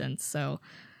Resistance. So,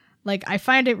 like, I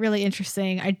find it really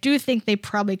interesting. I do think they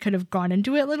probably could have gone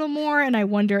into it a little more, and I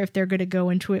wonder if they're going to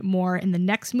go into it more in the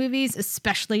next movies,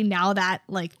 especially now that,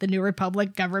 like, the New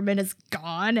Republic government is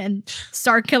gone and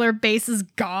Starkiller Base is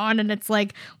gone, and it's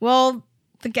like, well,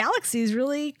 the galaxy is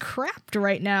really crapped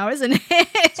right now, isn't it?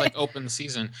 It's like open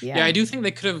season. Yeah. Yeah, I do think they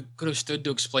could have stood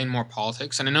to explain more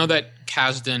politics. And I know that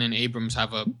Kasdan and Abrams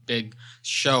have a big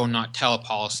show, not tell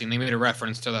policy, and they made a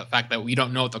reference to the fact that we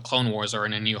don't know what the Clone Wars are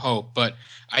in A New Hope. But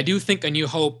I do think A New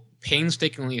Hope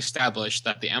painstakingly established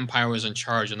that the Empire was in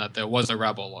charge and that there was a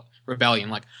rebellion.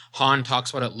 Like Han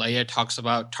talks about it, Leia talks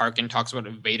about, Tarkin talks about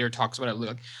it, Vader talks about it.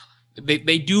 Like,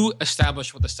 they do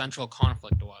establish what the central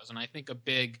conflict was, and I think a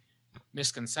big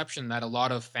misconception that a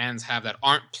lot of fans have that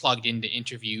aren't plugged into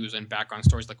interviews and background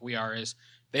stories like we are is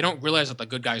they don't realize that the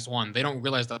good guys won. They don't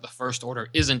realize that the First Order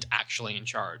isn't actually in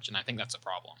charge, and I think that's a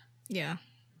problem. Yeah.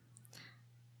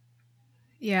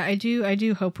 Yeah, I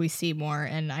do hope we see more,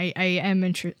 and I am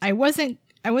interested. I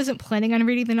wasn't planning on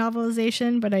reading the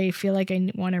novelization, but I feel like I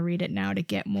want to read it now to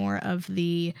get more of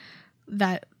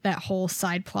that whole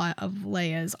side plot of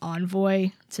Leia's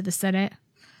envoy to the Senate.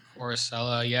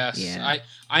 Oracella, yes. Yeah.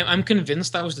 I'm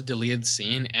convinced that was the deleted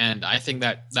scene, and I think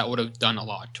that would have done a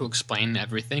lot to explain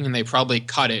everything, and they probably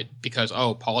cut it because,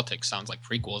 politics sounds like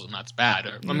prequels, and that's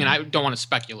bad. I mean, I don't want to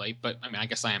speculate, but I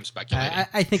guess I am speculating.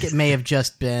 I think it may have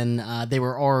just been they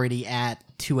were already at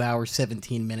 2 hours,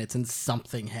 17 minutes, and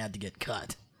something had to get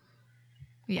cut.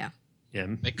 Yeah. Yeah.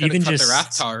 They could have cut the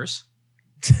Rathtars.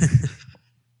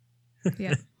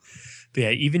 Yeah. But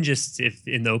yeah, even just if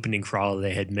in the opening crawl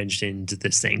they had mentioned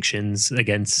the sanctions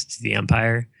against the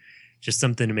Empire, just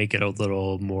something to make it a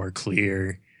little more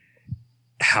clear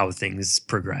how things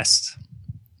progressed.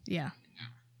 Yeah.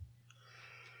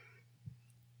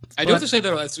 I do have to say,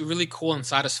 though, it's really cool and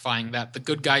satisfying that the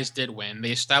good guys did win.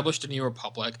 They established a new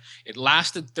republic. It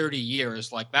lasted 30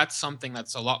 years. Like, that's something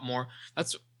that's a lot more...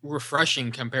 That's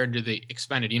refreshing compared to the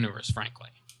expanded universe, frankly.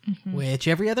 Mm-hmm. Which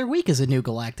every other week is a new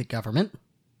galactic government.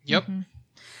 Yep. Mm-hmm.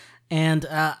 And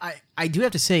I do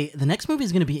have to say, the next movie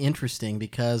is going to be interesting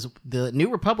because the New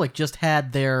Republic just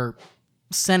had their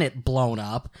Senate blown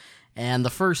up, and the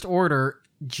First Order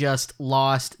just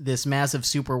lost this massive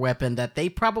super weapon that they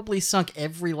probably sunk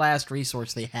every last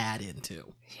resource they had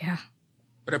into. Yeah.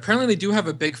 But apparently they do have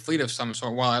a big fleet of some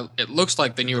sort. While it looks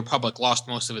like the New Republic lost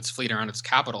most of its fleet around its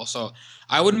capital, so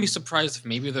I wouldn't be surprised if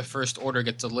maybe the First Order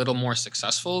gets a little more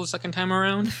successful the second time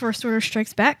around. The First Order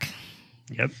strikes back.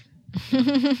 Yep.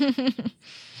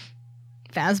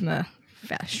 Phasma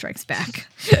strikes back.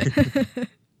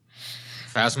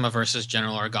 Phasma versus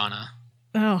General Organa.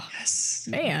 Oh, Yes.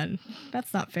 man,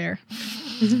 that's not fair.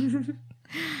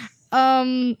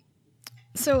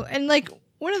 So, and like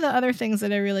one of the other things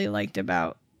that I really liked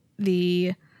about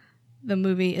the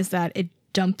movie is that it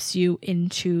dumps you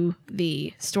into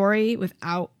the story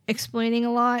without explaining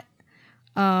a lot,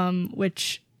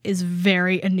 which is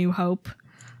very A New Hope.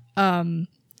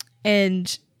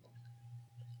 And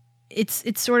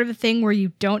it's sort of a thing where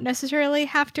you don't necessarily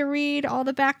have to read all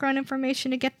the background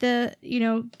information to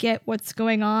get what's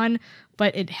going on,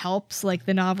 but it helps, like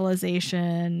the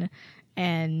novelization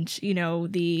and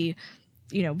the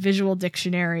visual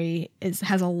dictionary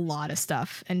has a lot of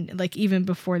stuff, and like even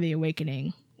before the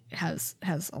Awakening has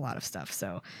a lot of stuff.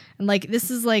 So, and like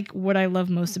this is like what I love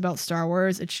most about Star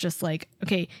Wars. It's just like,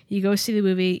 okay, you go see the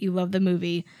movie, you love the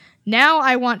movie. Now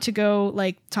I want to go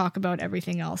like talk about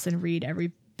everything else and read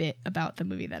every bit about the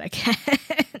movie that I can.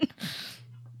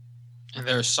 And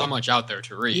there's so much out there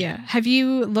to read. Yeah. Have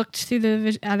you looked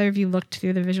through either of you looked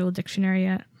through the visual dictionary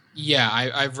yet? Yeah,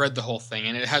 I've read the whole thing,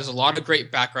 and it has a lot of great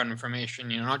background information,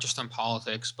 not just on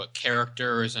politics, but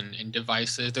characters and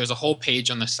devices. There's a whole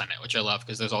page on the Senate, which I love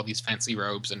because there's all these fancy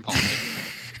robes and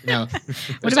politics.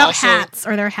 What about hats?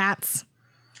 Are there hats?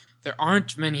 There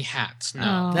aren't many hats,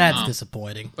 no. Oh. That's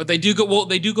disappointing. But they do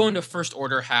go into First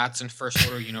Order hats and First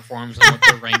Order uniforms and what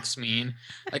their ranks mean.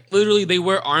 Like literally, they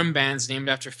wear armbands named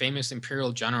after famous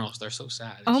Imperial generals. They're so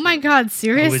sad. Oh my God! Oh,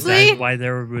 Seriously? was that why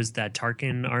there was that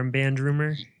Tarkin armband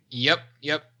rumor? Yep.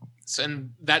 So,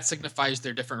 and that signifies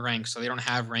their different ranks, so they don't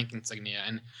have rank insignia.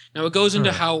 And now it goes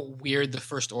into how weird the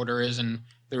First Order is and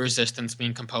the Resistance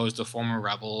being composed of former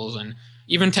rebels and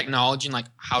even technology and like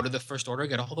how did the First Order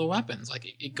get all the weapons?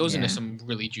 Like it goes into some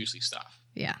really juicy stuff.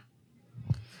 Yeah.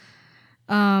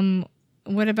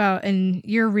 What about, and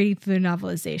you're reading through the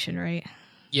novelization, right?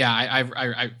 Yeah,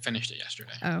 I finished it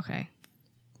yesterday. Oh, okay.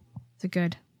 Is it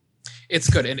good? It's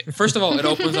good. And first of all, it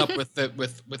opens up with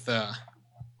the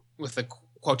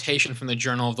quotation from the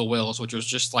Journal of the Wills, which was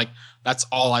just like, that's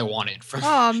all I wanted from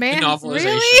Oh man, the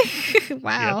novelization. really?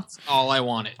 Wow. Yep. That's all I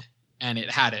wanted. And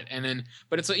it had it. And then,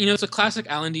 but it's it's a classic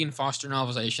Alan Dean Foster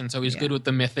novelization, so he's good with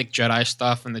the mythic Jedi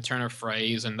stuff and the turn of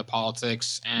phrase and the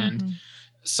politics. And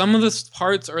some of the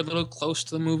parts are a little close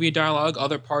to the movie dialogue.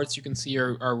 Other parts you can see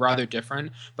are rather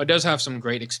different, but it does have some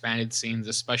great expanded scenes,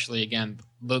 especially, again,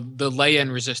 the Leia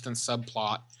and Resistance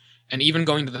subplot. And even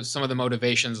going to some of the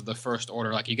motivations of the First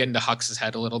Order, like you get into Hux's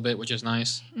head a little bit, which is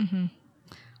nice. Mm-hmm.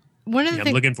 One of the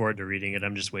I'm looking forward to reading it.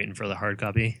 I'm just waiting for the hard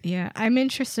copy. Yeah, I'm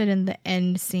interested in the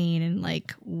end scene and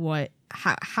like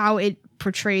how it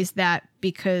portrays that,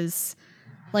 because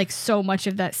like so much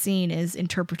of that scene is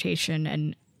interpretation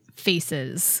and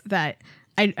faces that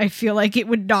I feel like it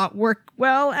would not work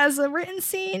well as a written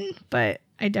scene, but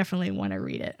I definitely want to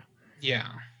read it. Yeah.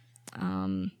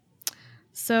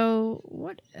 So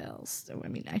what else? I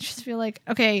mean, I just feel like,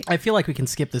 okay. I feel like we can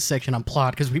skip this section on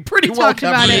plot because we pretty well talked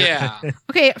about covered it. Yeah.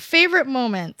 Okay, favorite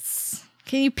moments.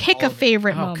 Can you pick All a of it.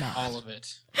 favorite Oh, moment? God. All of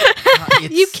it.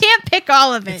 You can't pick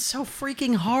all of it. It's so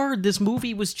freaking hard. This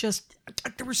movie was just...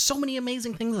 There were so many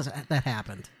amazing things that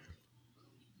happened.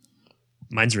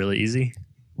 Mine's really easy.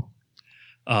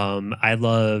 I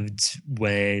loved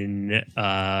when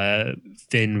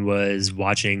Finn was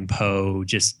watching Poe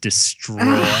just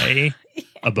destroy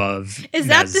above Is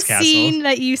that Maz's the castle. scene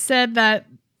that you said that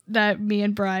me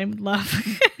and Brian would love?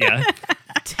 Yeah.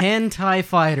 10 TIE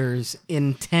fighters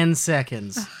in 10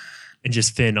 seconds. And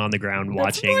just Finn on the ground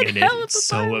watching, one and hell of a it's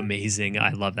so pilot. amazing. I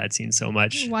love that scene so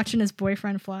much. Watching his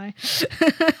boyfriend fly.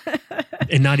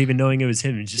 And not even knowing it was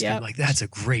him, and just being Yep. like, that's a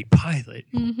great pilot.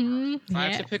 Mm-hmm. If I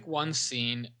have to pick one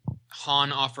scene,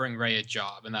 Han offering Rey a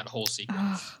job in that whole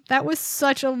sequence. That was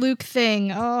such a Luke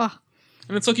thing. Oh,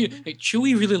 And it's like, hey,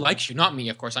 Chewie really likes you. Not me,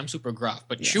 of course. I'm super gruff.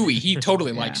 But Chewie, he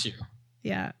totally likes you.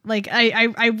 yeah. Like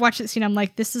I watched that scene. I'm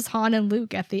like, this is Han and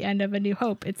Luke at the end of A New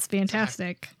Hope. It's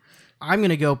fantastic. I'm going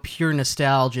to go pure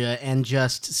nostalgia and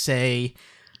just say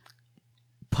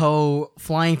Poe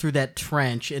flying through that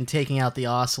trench and taking out the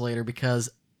oscillator, because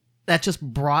that just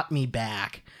brought me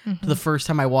back to the first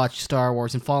time I watched Star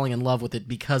Wars and falling in love with it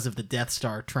because of the Death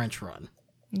Star trench run.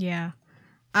 Yeah.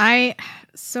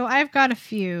 So I've got a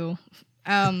few,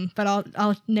 but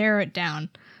I'll narrow it down.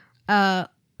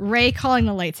 Rey calling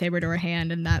the lightsaber to her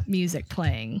hand and that music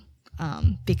playing,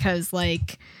 because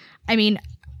like, I mean,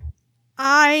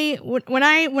 when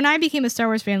I became a Star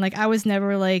Wars fan, like I was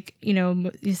never like, you know,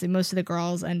 most of the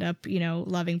girls end up, you know,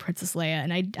 loving Princess Leia,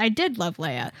 and I did love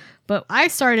Leia, but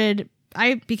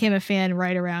I became a fan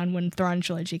right around when Thrawn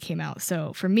Trilogy came out.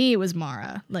 So for me, it was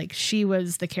Mara. Like she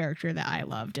was the character that I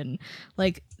loved, and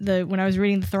like when I was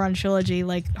reading the Thrawn Trilogy,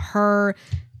 like her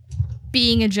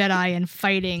being a Jedi and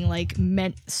fighting like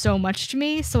meant so much to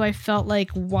me. So I felt like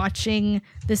watching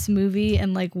this movie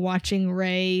and like watching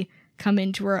Rey come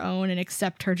into her own and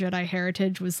accept her Jedi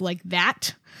heritage was like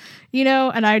that, you know?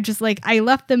 And I just like, I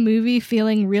left the movie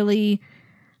feeling really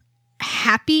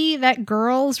happy that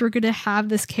girls were going to have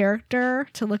this character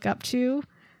to look up to,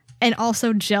 and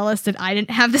also jealous that I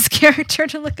didn't have this character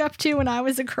to look up to when I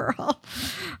was a girl.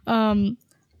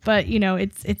 But you know,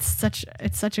 it's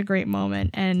such a great moment.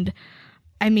 And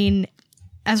I mean,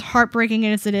 as heartbreaking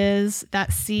as it is,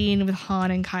 that scene with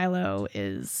Han and Kylo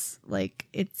is like,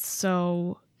 it's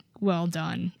so well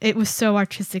done. It was so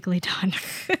artistically done.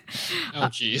 Oh,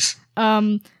 jeez.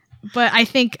 But I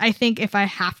think if I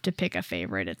have to pick a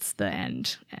favorite, it's the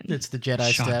end. And It's the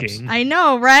Jedi steps. I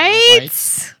know,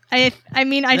 right? I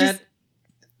mean,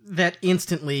 that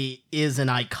instantly is an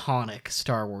iconic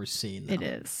Star Wars scene, though. It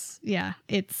is. Yeah.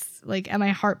 It's like, and my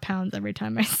heart pounds every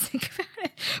time I think about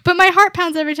it. But my heart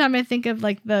pounds every time I think of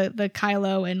like the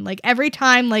Kylo, and like every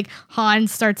time like Han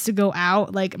starts to go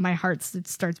out, like my heart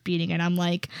starts beating, and I'm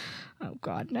like, oh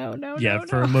God, no. Yeah,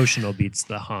 for emotional beats,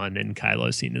 the Han and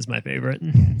Kylo scene is my favorite.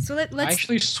 So let's. I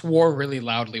actually swore really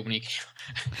loudly when he came.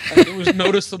 Like, it was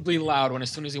noticeably loud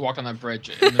as soon as he walked on that bridge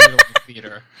in the middle of the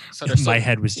theater. So My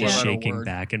head was just shaking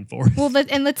back and forth. Well,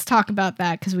 let's talk about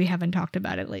that because we haven't talked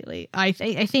about it lately. I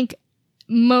think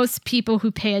most people who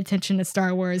pay attention to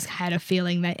Star Wars had a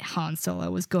feeling that Han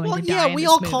Solo was going to die. Yeah, in we this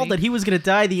all movie. called that he was going to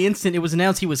die the instant it was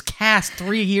announced he was cast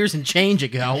 3 years and change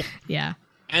ago. Yeah.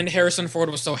 And Harrison Ford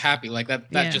was so happy. Like that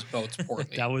Yeah. just bodes poorly.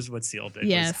 That was what sealed it.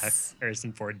 Yes. Was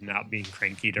Harrison Ford not being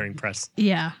cranky during press.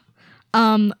 Yeah.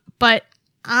 But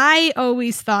I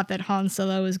always thought that Han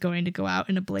Solo was going to go out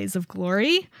in a blaze of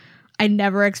glory. I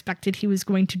never expected he was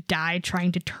going to die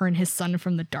trying to turn his son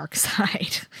from the dark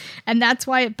side. And that's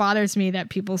why it bothers me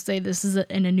that people say this is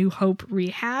an A New Hope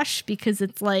rehash, because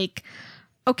it's like,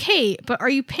 okay, but are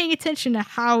you paying attention to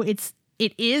how it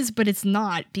is, but it's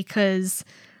not? Because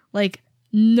like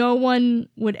no one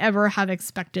would ever have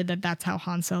expected that that's how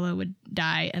Han Solo would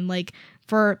die. And like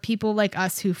for people like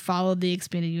us who followed the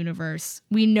expanded universe,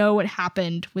 we know what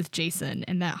happened with Jason,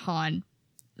 and that Han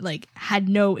like had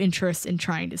no interest in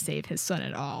trying to save his son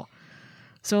at all.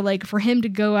 So like for him to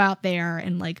go out there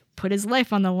and like put his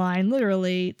life on the line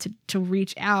literally to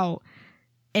reach out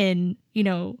and you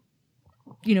know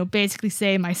basically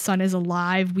say, my son is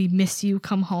alive, we miss you,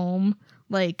 come home.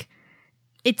 Like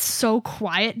it's so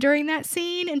quiet during that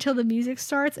scene until the music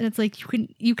starts, and it's like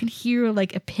you can hear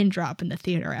like a pin drop in the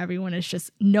theater. Everyone is just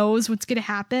knows what's going to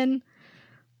happen,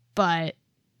 but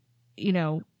you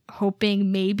know,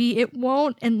 hoping maybe it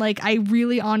won't. And like I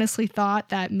really honestly thought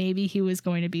that maybe he was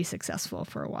going to be successful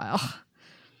for a while.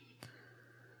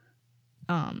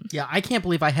 Yeah, I can't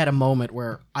believe I had a moment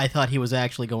where I thought he was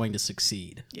actually going to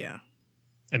succeed. Yeah.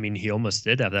 I mean, he almost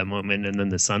did have that moment, and then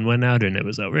the sun went out and it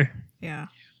was over. Yeah.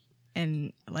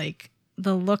 And like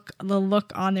the look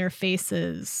on their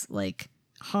faces, like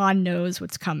Han knows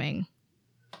what's coming,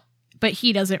 but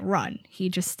he doesn't run. He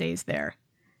just stays there.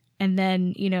 And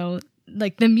then, you know,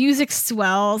 like the music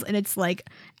swells, and it's like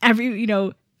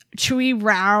Chewie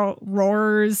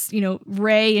roars,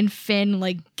 Rey and Finn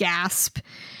like gasp.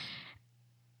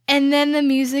 And then the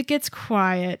music gets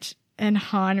quiet, and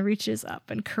Han reaches up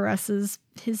and caresses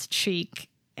his cheek.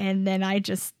 And then I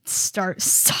just start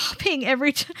sobbing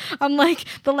every time. I'm like,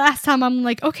 the last time I'm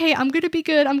like, okay, I'm going to be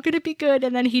good. I'm going to be good.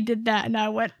 And then he did that, and I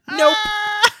went, nope.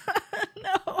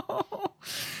 No.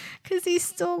 Because he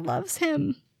still loves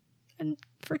him and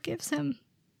forgives him.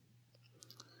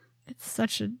 It's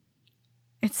such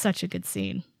a good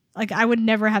scene. Like I would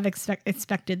never have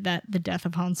expected that the death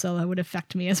of Han Solo would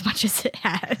affect me as much as it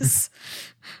has.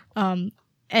 And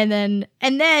then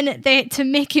they, to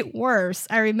make it worse,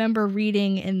 I remember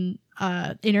reading in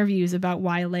interviews about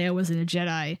why Leia wasn't a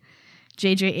Jedi,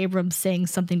 J.J. Abrams saying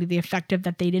something to the effect of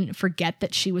that they didn't forget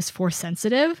that she was Force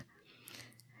sensitive.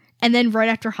 And then right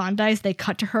after Han dies, they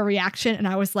cut to her reaction, and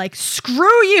I was like,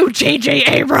 screw you, J.J.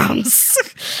 Abrams!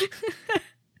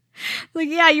 Like,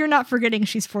 yeah, you're not forgetting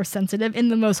she's Force sensitive in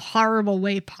the most horrible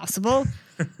way possible.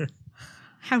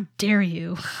 How dare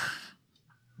you?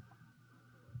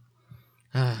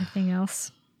 Anything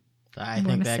else? I You think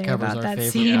wanna that say covers about our that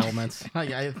favorite scene? elements.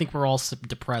 I think we're all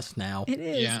depressed now. It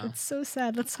is. Yeah. It's so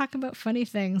sad. Let's talk about funny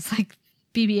things like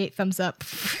BB-8 thumbs up.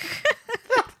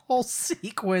 Whole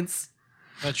sequence.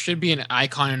 That should be an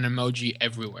icon and emoji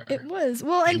everywhere. It was.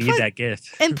 Well, I and need plus, that gift.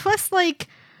 and plus like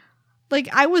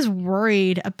I was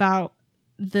worried about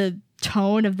the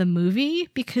tone of the movie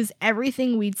because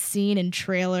everything we'd seen in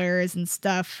trailers and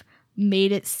stuff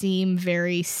made it seem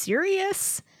very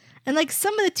serious. And like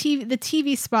some of the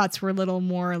TV spots were a little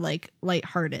more like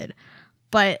lighthearted.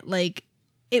 But like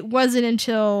it wasn't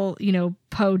until,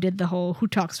 Poe did the whole who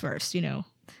talks first,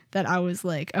 that I was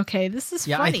like, okay, this is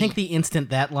Yeah, funny. I think the instant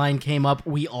that line came up,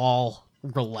 we all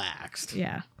relaxed.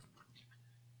 Yeah.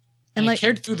 and like it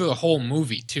carried through the whole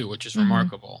movie too, which is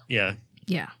remarkable. Yeah.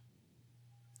 Yeah.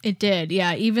 It did.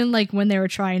 Yeah. Even like when they were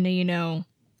trying to,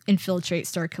 infiltrate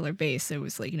Starkiller Base, it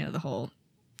was like, the whole,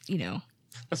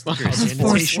 That's not You're a how this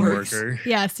Force sanitation works. worker.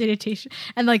 yeah, sanitation.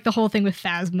 And like the whole thing with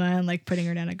Phasma and like putting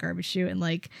her down a garbage chute and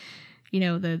like,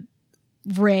 the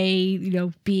Rey,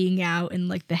 being out in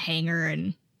like the hangar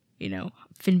and,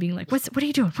 Finn being like, what are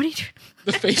you doing? What are you doing?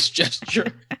 the face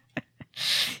gesture.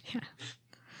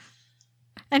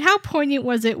 And how poignant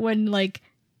was it when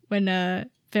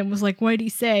Finn was like, what'd he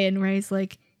say? And Rey's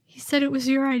like, he said it was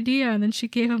your idea. And then she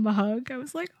gave him a hug. I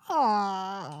was like,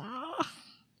 aww.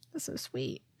 That's so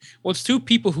sweet. Well, it's two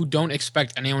people who don't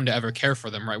expect anyone to ever care for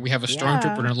them, right? We have a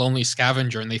stormtrooper and a lonely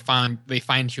scavenger, and they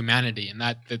find humanity, and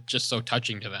that's just so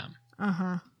touching to them.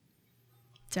 Uh-huh.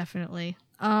 Definitely.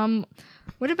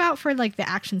 What about for like the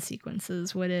action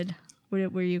sequences? What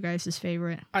were you guys'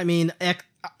 favorite? I mean,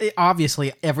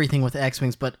 obviously everything with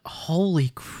X-Wings, but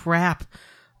holy crap.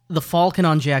 The Falcon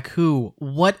on Jakku,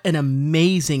 what an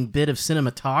amazing bit of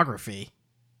cinematography.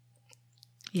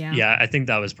 Yeah. Yeah, I think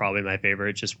that was probably my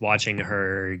favorite. Just watching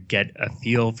her get a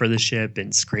feel for the ship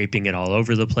and scraping it all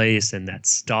over the place, and that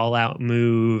stall out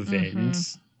move. And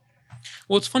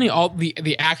Well, it's funny, all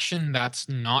the action that's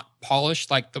not polished,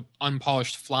 like the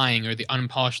unpolished flying or the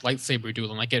unpolished lightsaber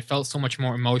dueling, like it felt so much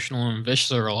more emotional and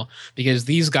visceral because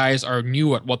these guys are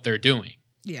new at what they're doing.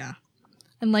 Yeah.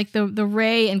 And like the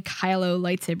Rey and Kylo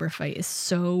lightsaber fight is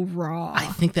so raw. I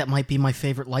think that might be my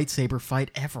favorite lightsaber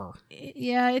fight ever.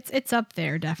 Yeah, it's up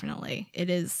there, definitely. It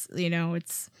is,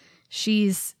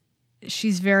 she's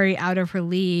very out of her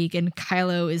league and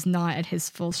Kylo is not at his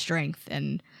full strength,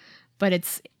 but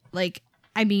it's like,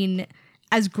 I mean,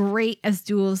 as great as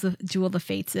Duel of the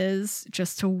Fates is,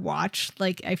 just to watch,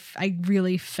 like I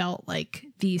really felt like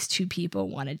these two people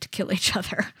wanted to kill each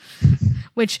other.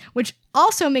 which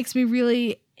also makes me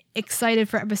really excited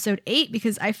for episode 8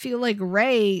 because I feel like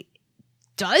Rey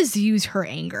does use her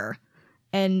anger.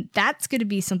 And that's going to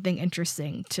be something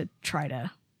interesting to try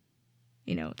to,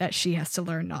 that she has to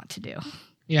learn not to do.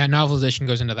 Yeah, novelization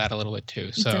goes into that a little bit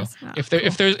too. So does. Oh,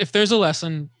 if there's a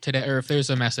lesson today, or if there's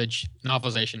a message,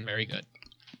 novelization, very good.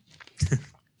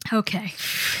 Okay.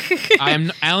 I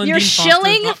am Alan. You're Dean Foster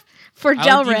shilling for Del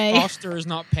Alan Dean Rey. Foster is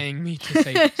not paying me to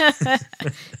say this.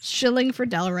 Shilling for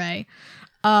Del Rey.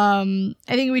 I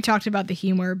think we talked about the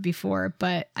humor before,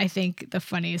 but I think the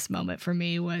funniest moment for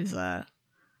me was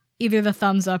either the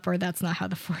thumbs up or that's not how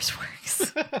the Force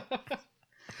works.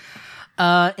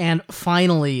 And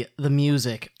finally, the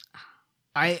music.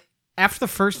 After the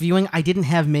first viewing, I didn't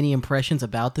have many impressions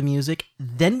about the music.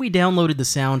 Then we downloaded the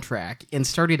soundtrack and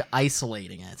started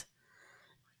isolating it.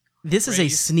 This is a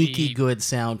Rey's sneaky theme. good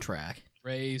soundtrack.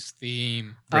 Rey's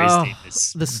theme. Rey's Oh, theme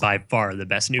is this- by far the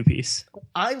best new piece.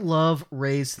 I love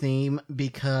Rey's theme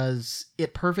because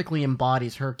it perfectly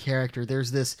embodies her character.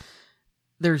 There's this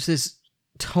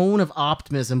tone of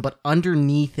optimism, but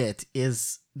underneath it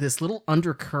is this little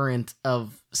undercurrent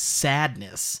of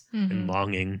sadness And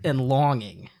longing. and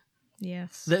longing.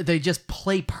 Yes. They just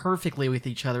play perfectly with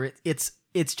each other. It's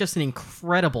just an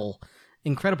incredible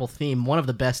theme, one of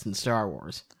the best in Star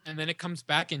Wars. And then it comes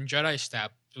back in Jedi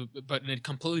Step, but in a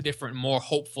completely different, more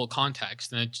hopeful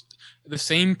context. And it's the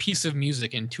same piece of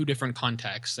music in two different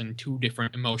contexts and two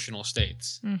different emotional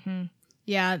states. Mm-hmm.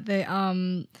 Yeah,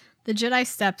 the Jedi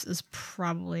Steps is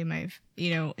probably my,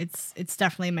 it's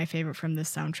definitely my favorite from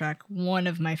this soundtrack. One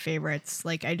of my favorites.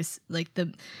 Like I just like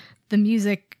the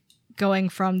music going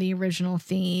from the original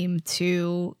theme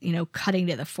to, cutting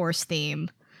to the Force theme.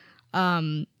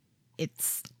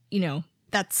 It's,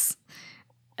 that's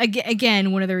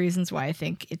again one of the reasons why I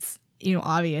think it's,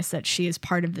 obvious that she is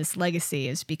part of this legacy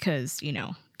is because,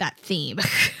 that theme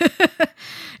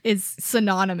is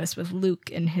synonymous with Luke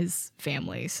and his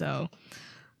family. So,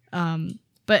 and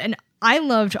I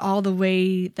loved all the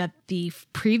way that the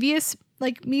previous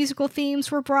like musical themes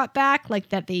were brought back, like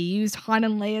that they used Han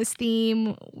and Leia's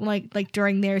theme like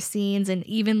during their scenes, and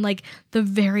even like the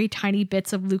very tiny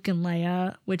bits of Luke and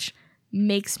Leia, which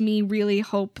makes me really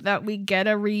hope that we get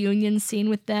a reunion scene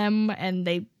with them and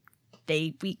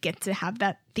we get to have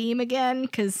that theme again,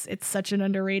 because it's such an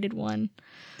underrated one.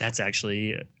 That's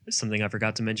actually something I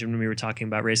forgot to mention when we were talking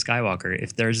about Rey Skywalker.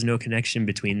 If there's no connection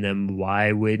between them,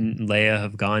 why wouldn't Leia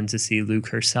have gone to see Luke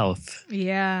herself?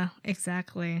 Yeah,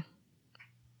 exactly.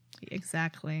 It's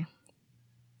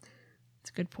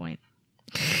a good point.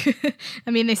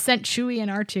 I mean, they sent Chewie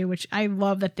and R2, which I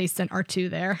love that they sent R2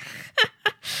 there.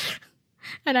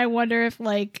 And I wonder if,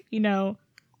 like, you know,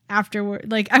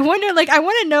 afterward, like, I want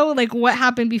to know, like, what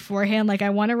happened beforehand. Like,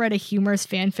 I want to write a humorous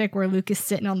fanfic where Luke is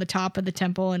sitting on the top of the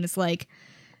temple and it's like,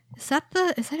 is that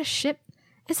a ship?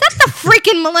 Is that the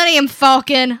freaking Millennium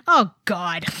Falcon? Oh,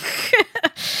 God.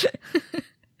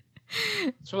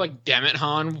 So, like, damn it,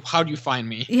 Han, how'd you find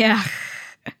me? Yeah.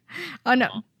 Oh, no.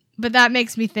 But that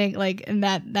makes me think, like, and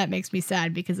that makes me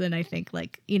sad, because then I think,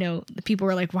 like, you know, the people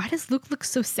were like, why does Luke look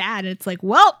so sad? And it's like,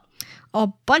 well, a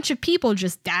bunch of people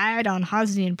just died on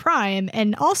Hosnian Prime,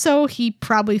 and also he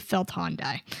probably felt Han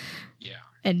die. Yeah.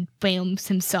 And blames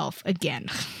himself again.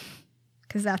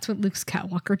 Because that's what Luke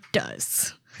Skywalker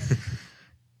does.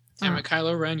 Damn it,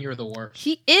 Kylo Ren, you're the worst.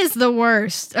 He is the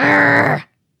worst. Urgh!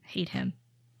 Hate him.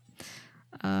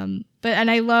 And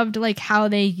I loved, like, how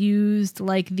they used,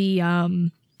 like,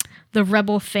 the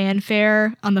Rebel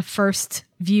fanfare on the first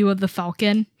view of the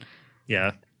Falcon.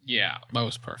 Yeah. Yeah, that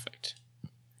was perfect.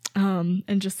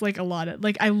 And just, like, a lot of,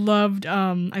 like, I loved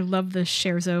the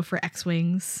Scherzo for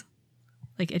X-Wings.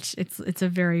 Like, it's a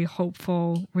very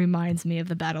hopeful, reminds me of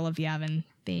the Battle of Yavin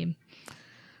theme.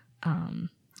 And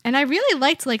I really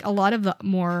liked, like, a lot of the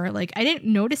more, like, I didn't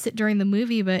notice it during the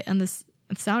movie, but on this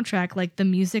soundtrack, like, the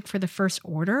music for the First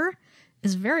Order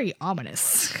is very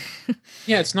ominous.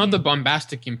 Yeah, it's not the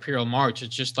bombastic Imperial March.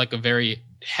 It's just like a very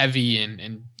heavy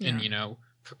and you know,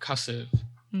 percussive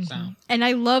sound. And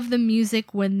I love the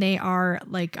music when they are,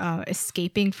 like,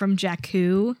 escaping from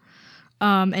Jakku.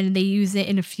 And they use it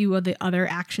in a few of the other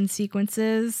action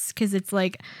sequences, because it's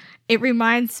like, it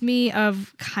reminds me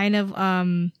of kind of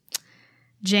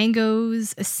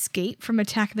Jango's escape from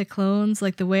Attack of the Clones,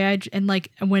 like the way and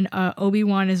like when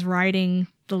Obi-Wan is riding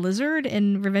the lizard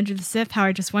in Revenge of the Sith, how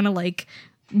I just want to, like,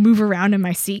 move around in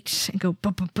my seat and go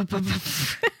bup, bup, bup, bup, bup.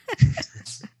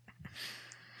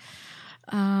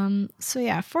 So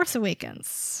yeah, Force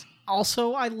Awakens.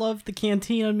 Also, I love the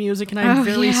Cantina music, and I'm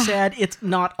very sad it's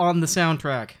not on the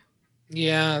soundtrack.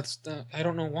 Yeah, I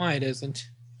don't know why it isn't.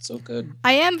 It's so good.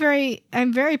 I'm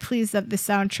very pleased that the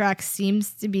soundtrack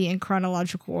seems to be in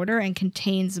chronological order and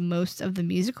contains most of the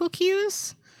musical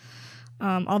cues.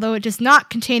 Although it does not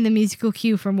contain the musical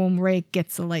cue from when Rey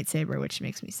gets the lightsaber, which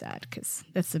makes me sad, because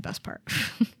that's the best part.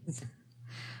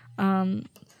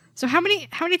 So how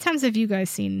many times have you guys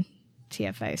seen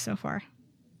TFA so far?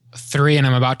 3, and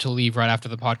I'm about to leave right after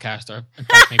the podcast, or in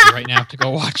fact, maybe right now to go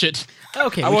watch it.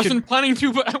 Okay, I wasn't planning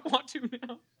to, but I want to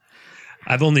now.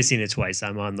 I've only seen it twice.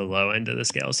 I'm on the low end of the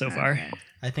scale so far.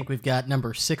 I think we've got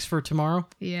number 6 for tomorrow.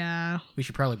 Yeah. We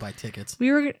should probably buy tickets.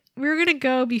 We were gonna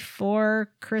go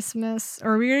before Christmas,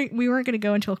 or we weren't gonna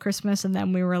go until Christmas, and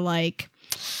then we were like,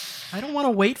 I don't want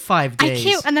to wait 5 days. I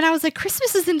can't. And then I was like,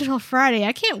 Christmas isn't until Friday.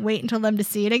 I can't wait until them to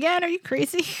see it again. Are you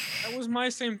crazy? That was my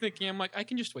same thinking. I'm like, I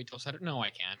can just wait till Saturday. No, I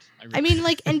can't. I mean,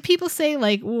 like, and people say,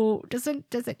 like, well,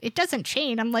 it doesn't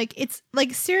change. I'm like, it's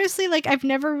like, seriously, like, I've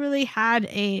never really had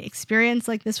a experience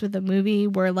like this with a movie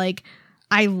where, like,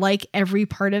 I like every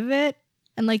part of it.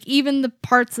 And, like, even the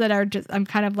parts that are just, I'm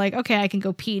kind of like, okay, I can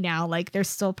go pee now. Like, there's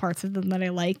still parts of them that I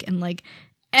like. And, like,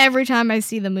 every time I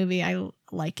see the movie, I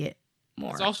like it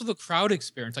more. It's also the crowd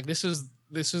experience. Like, this is,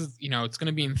 you know, it's going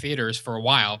to be in theaters for a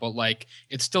while, but, like,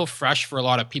 it's still fresh for a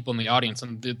lot of people in the audience.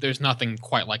 And there's nothing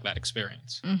quite like that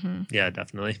experience. Mm-hmm. Yeah,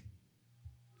 definitely.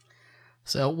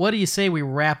 So what do you say we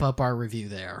wrap up our review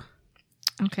there?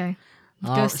 Okay.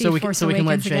 So we can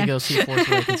let Jay go see Force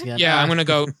Awakens again. Yeah, I'm going to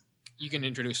go. You can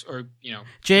introduce, or, you know.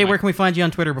 Jay, where can we find you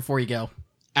on Twitter before you go?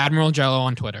 Admiral Jello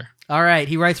on Twitter. All right,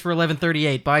 he writes for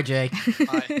 1138. Bye, Jay.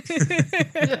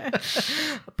 Bye.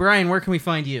 Brian, where can we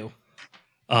find you?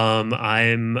 I'm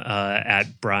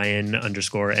at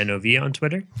Brian_NOV on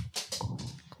Twitter.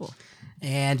 Cool.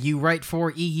 And you write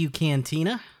for EU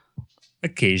Cantina?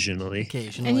 Occasionally.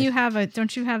 And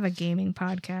don't you have a gaming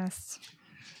podcast?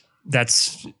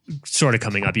 That's sort of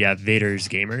coming up. Yeah, Vader's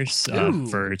Gamers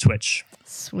for Twitch.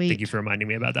 Sweet. Thank you for reminding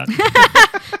me about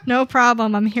that. No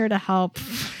problem. I'm here to help.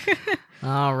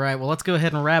 All right, well, let's go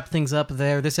ahead and wrap things up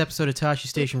there. This episode of Tashi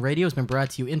Station Radio has been brought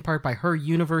to you in part by Her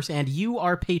Universe and you,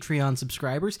 our Patreon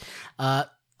subscribers.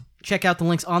 Check out the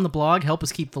links on the blog. Help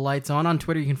us keep the lights on. On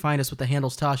Twitter, you can find us with the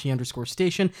handles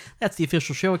Tashi_station. That's the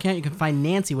official show account. You can find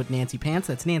Nancy with Nancy Pants.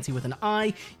 That's Nancy with an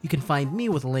I. You can find me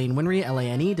with Elaine Winry,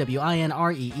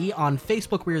 LaneWinree. On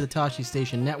Facebook, we are the Tashi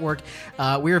Station Network.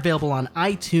 We're available on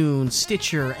iTunes,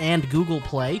 Stitcher, and Google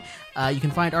Play. You can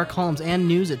find our columns and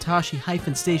news at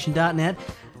Tashi-station.net.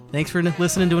 Thanks for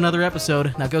listening to another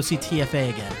episode. Now go see TFA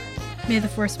again. May the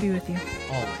Force be with you.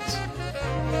 Always.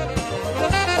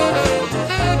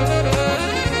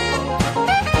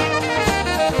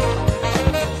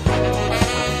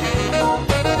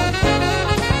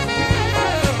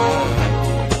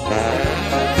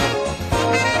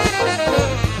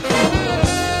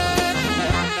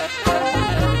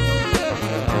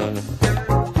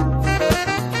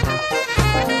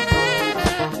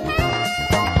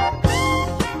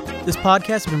 This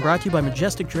podcast has been brought to you by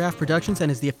Majestic Giraffe Productions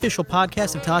and is the official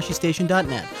podcast of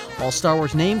TashiStation.net. All Star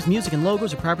Wars names, music, and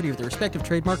logos are property of their respective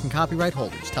trademark and copyright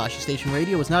holders. Tashi Station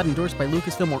Radio is not endorsed by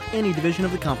Lucasfilm or any division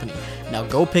of the company. Now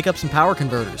go pick up some power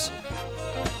converters.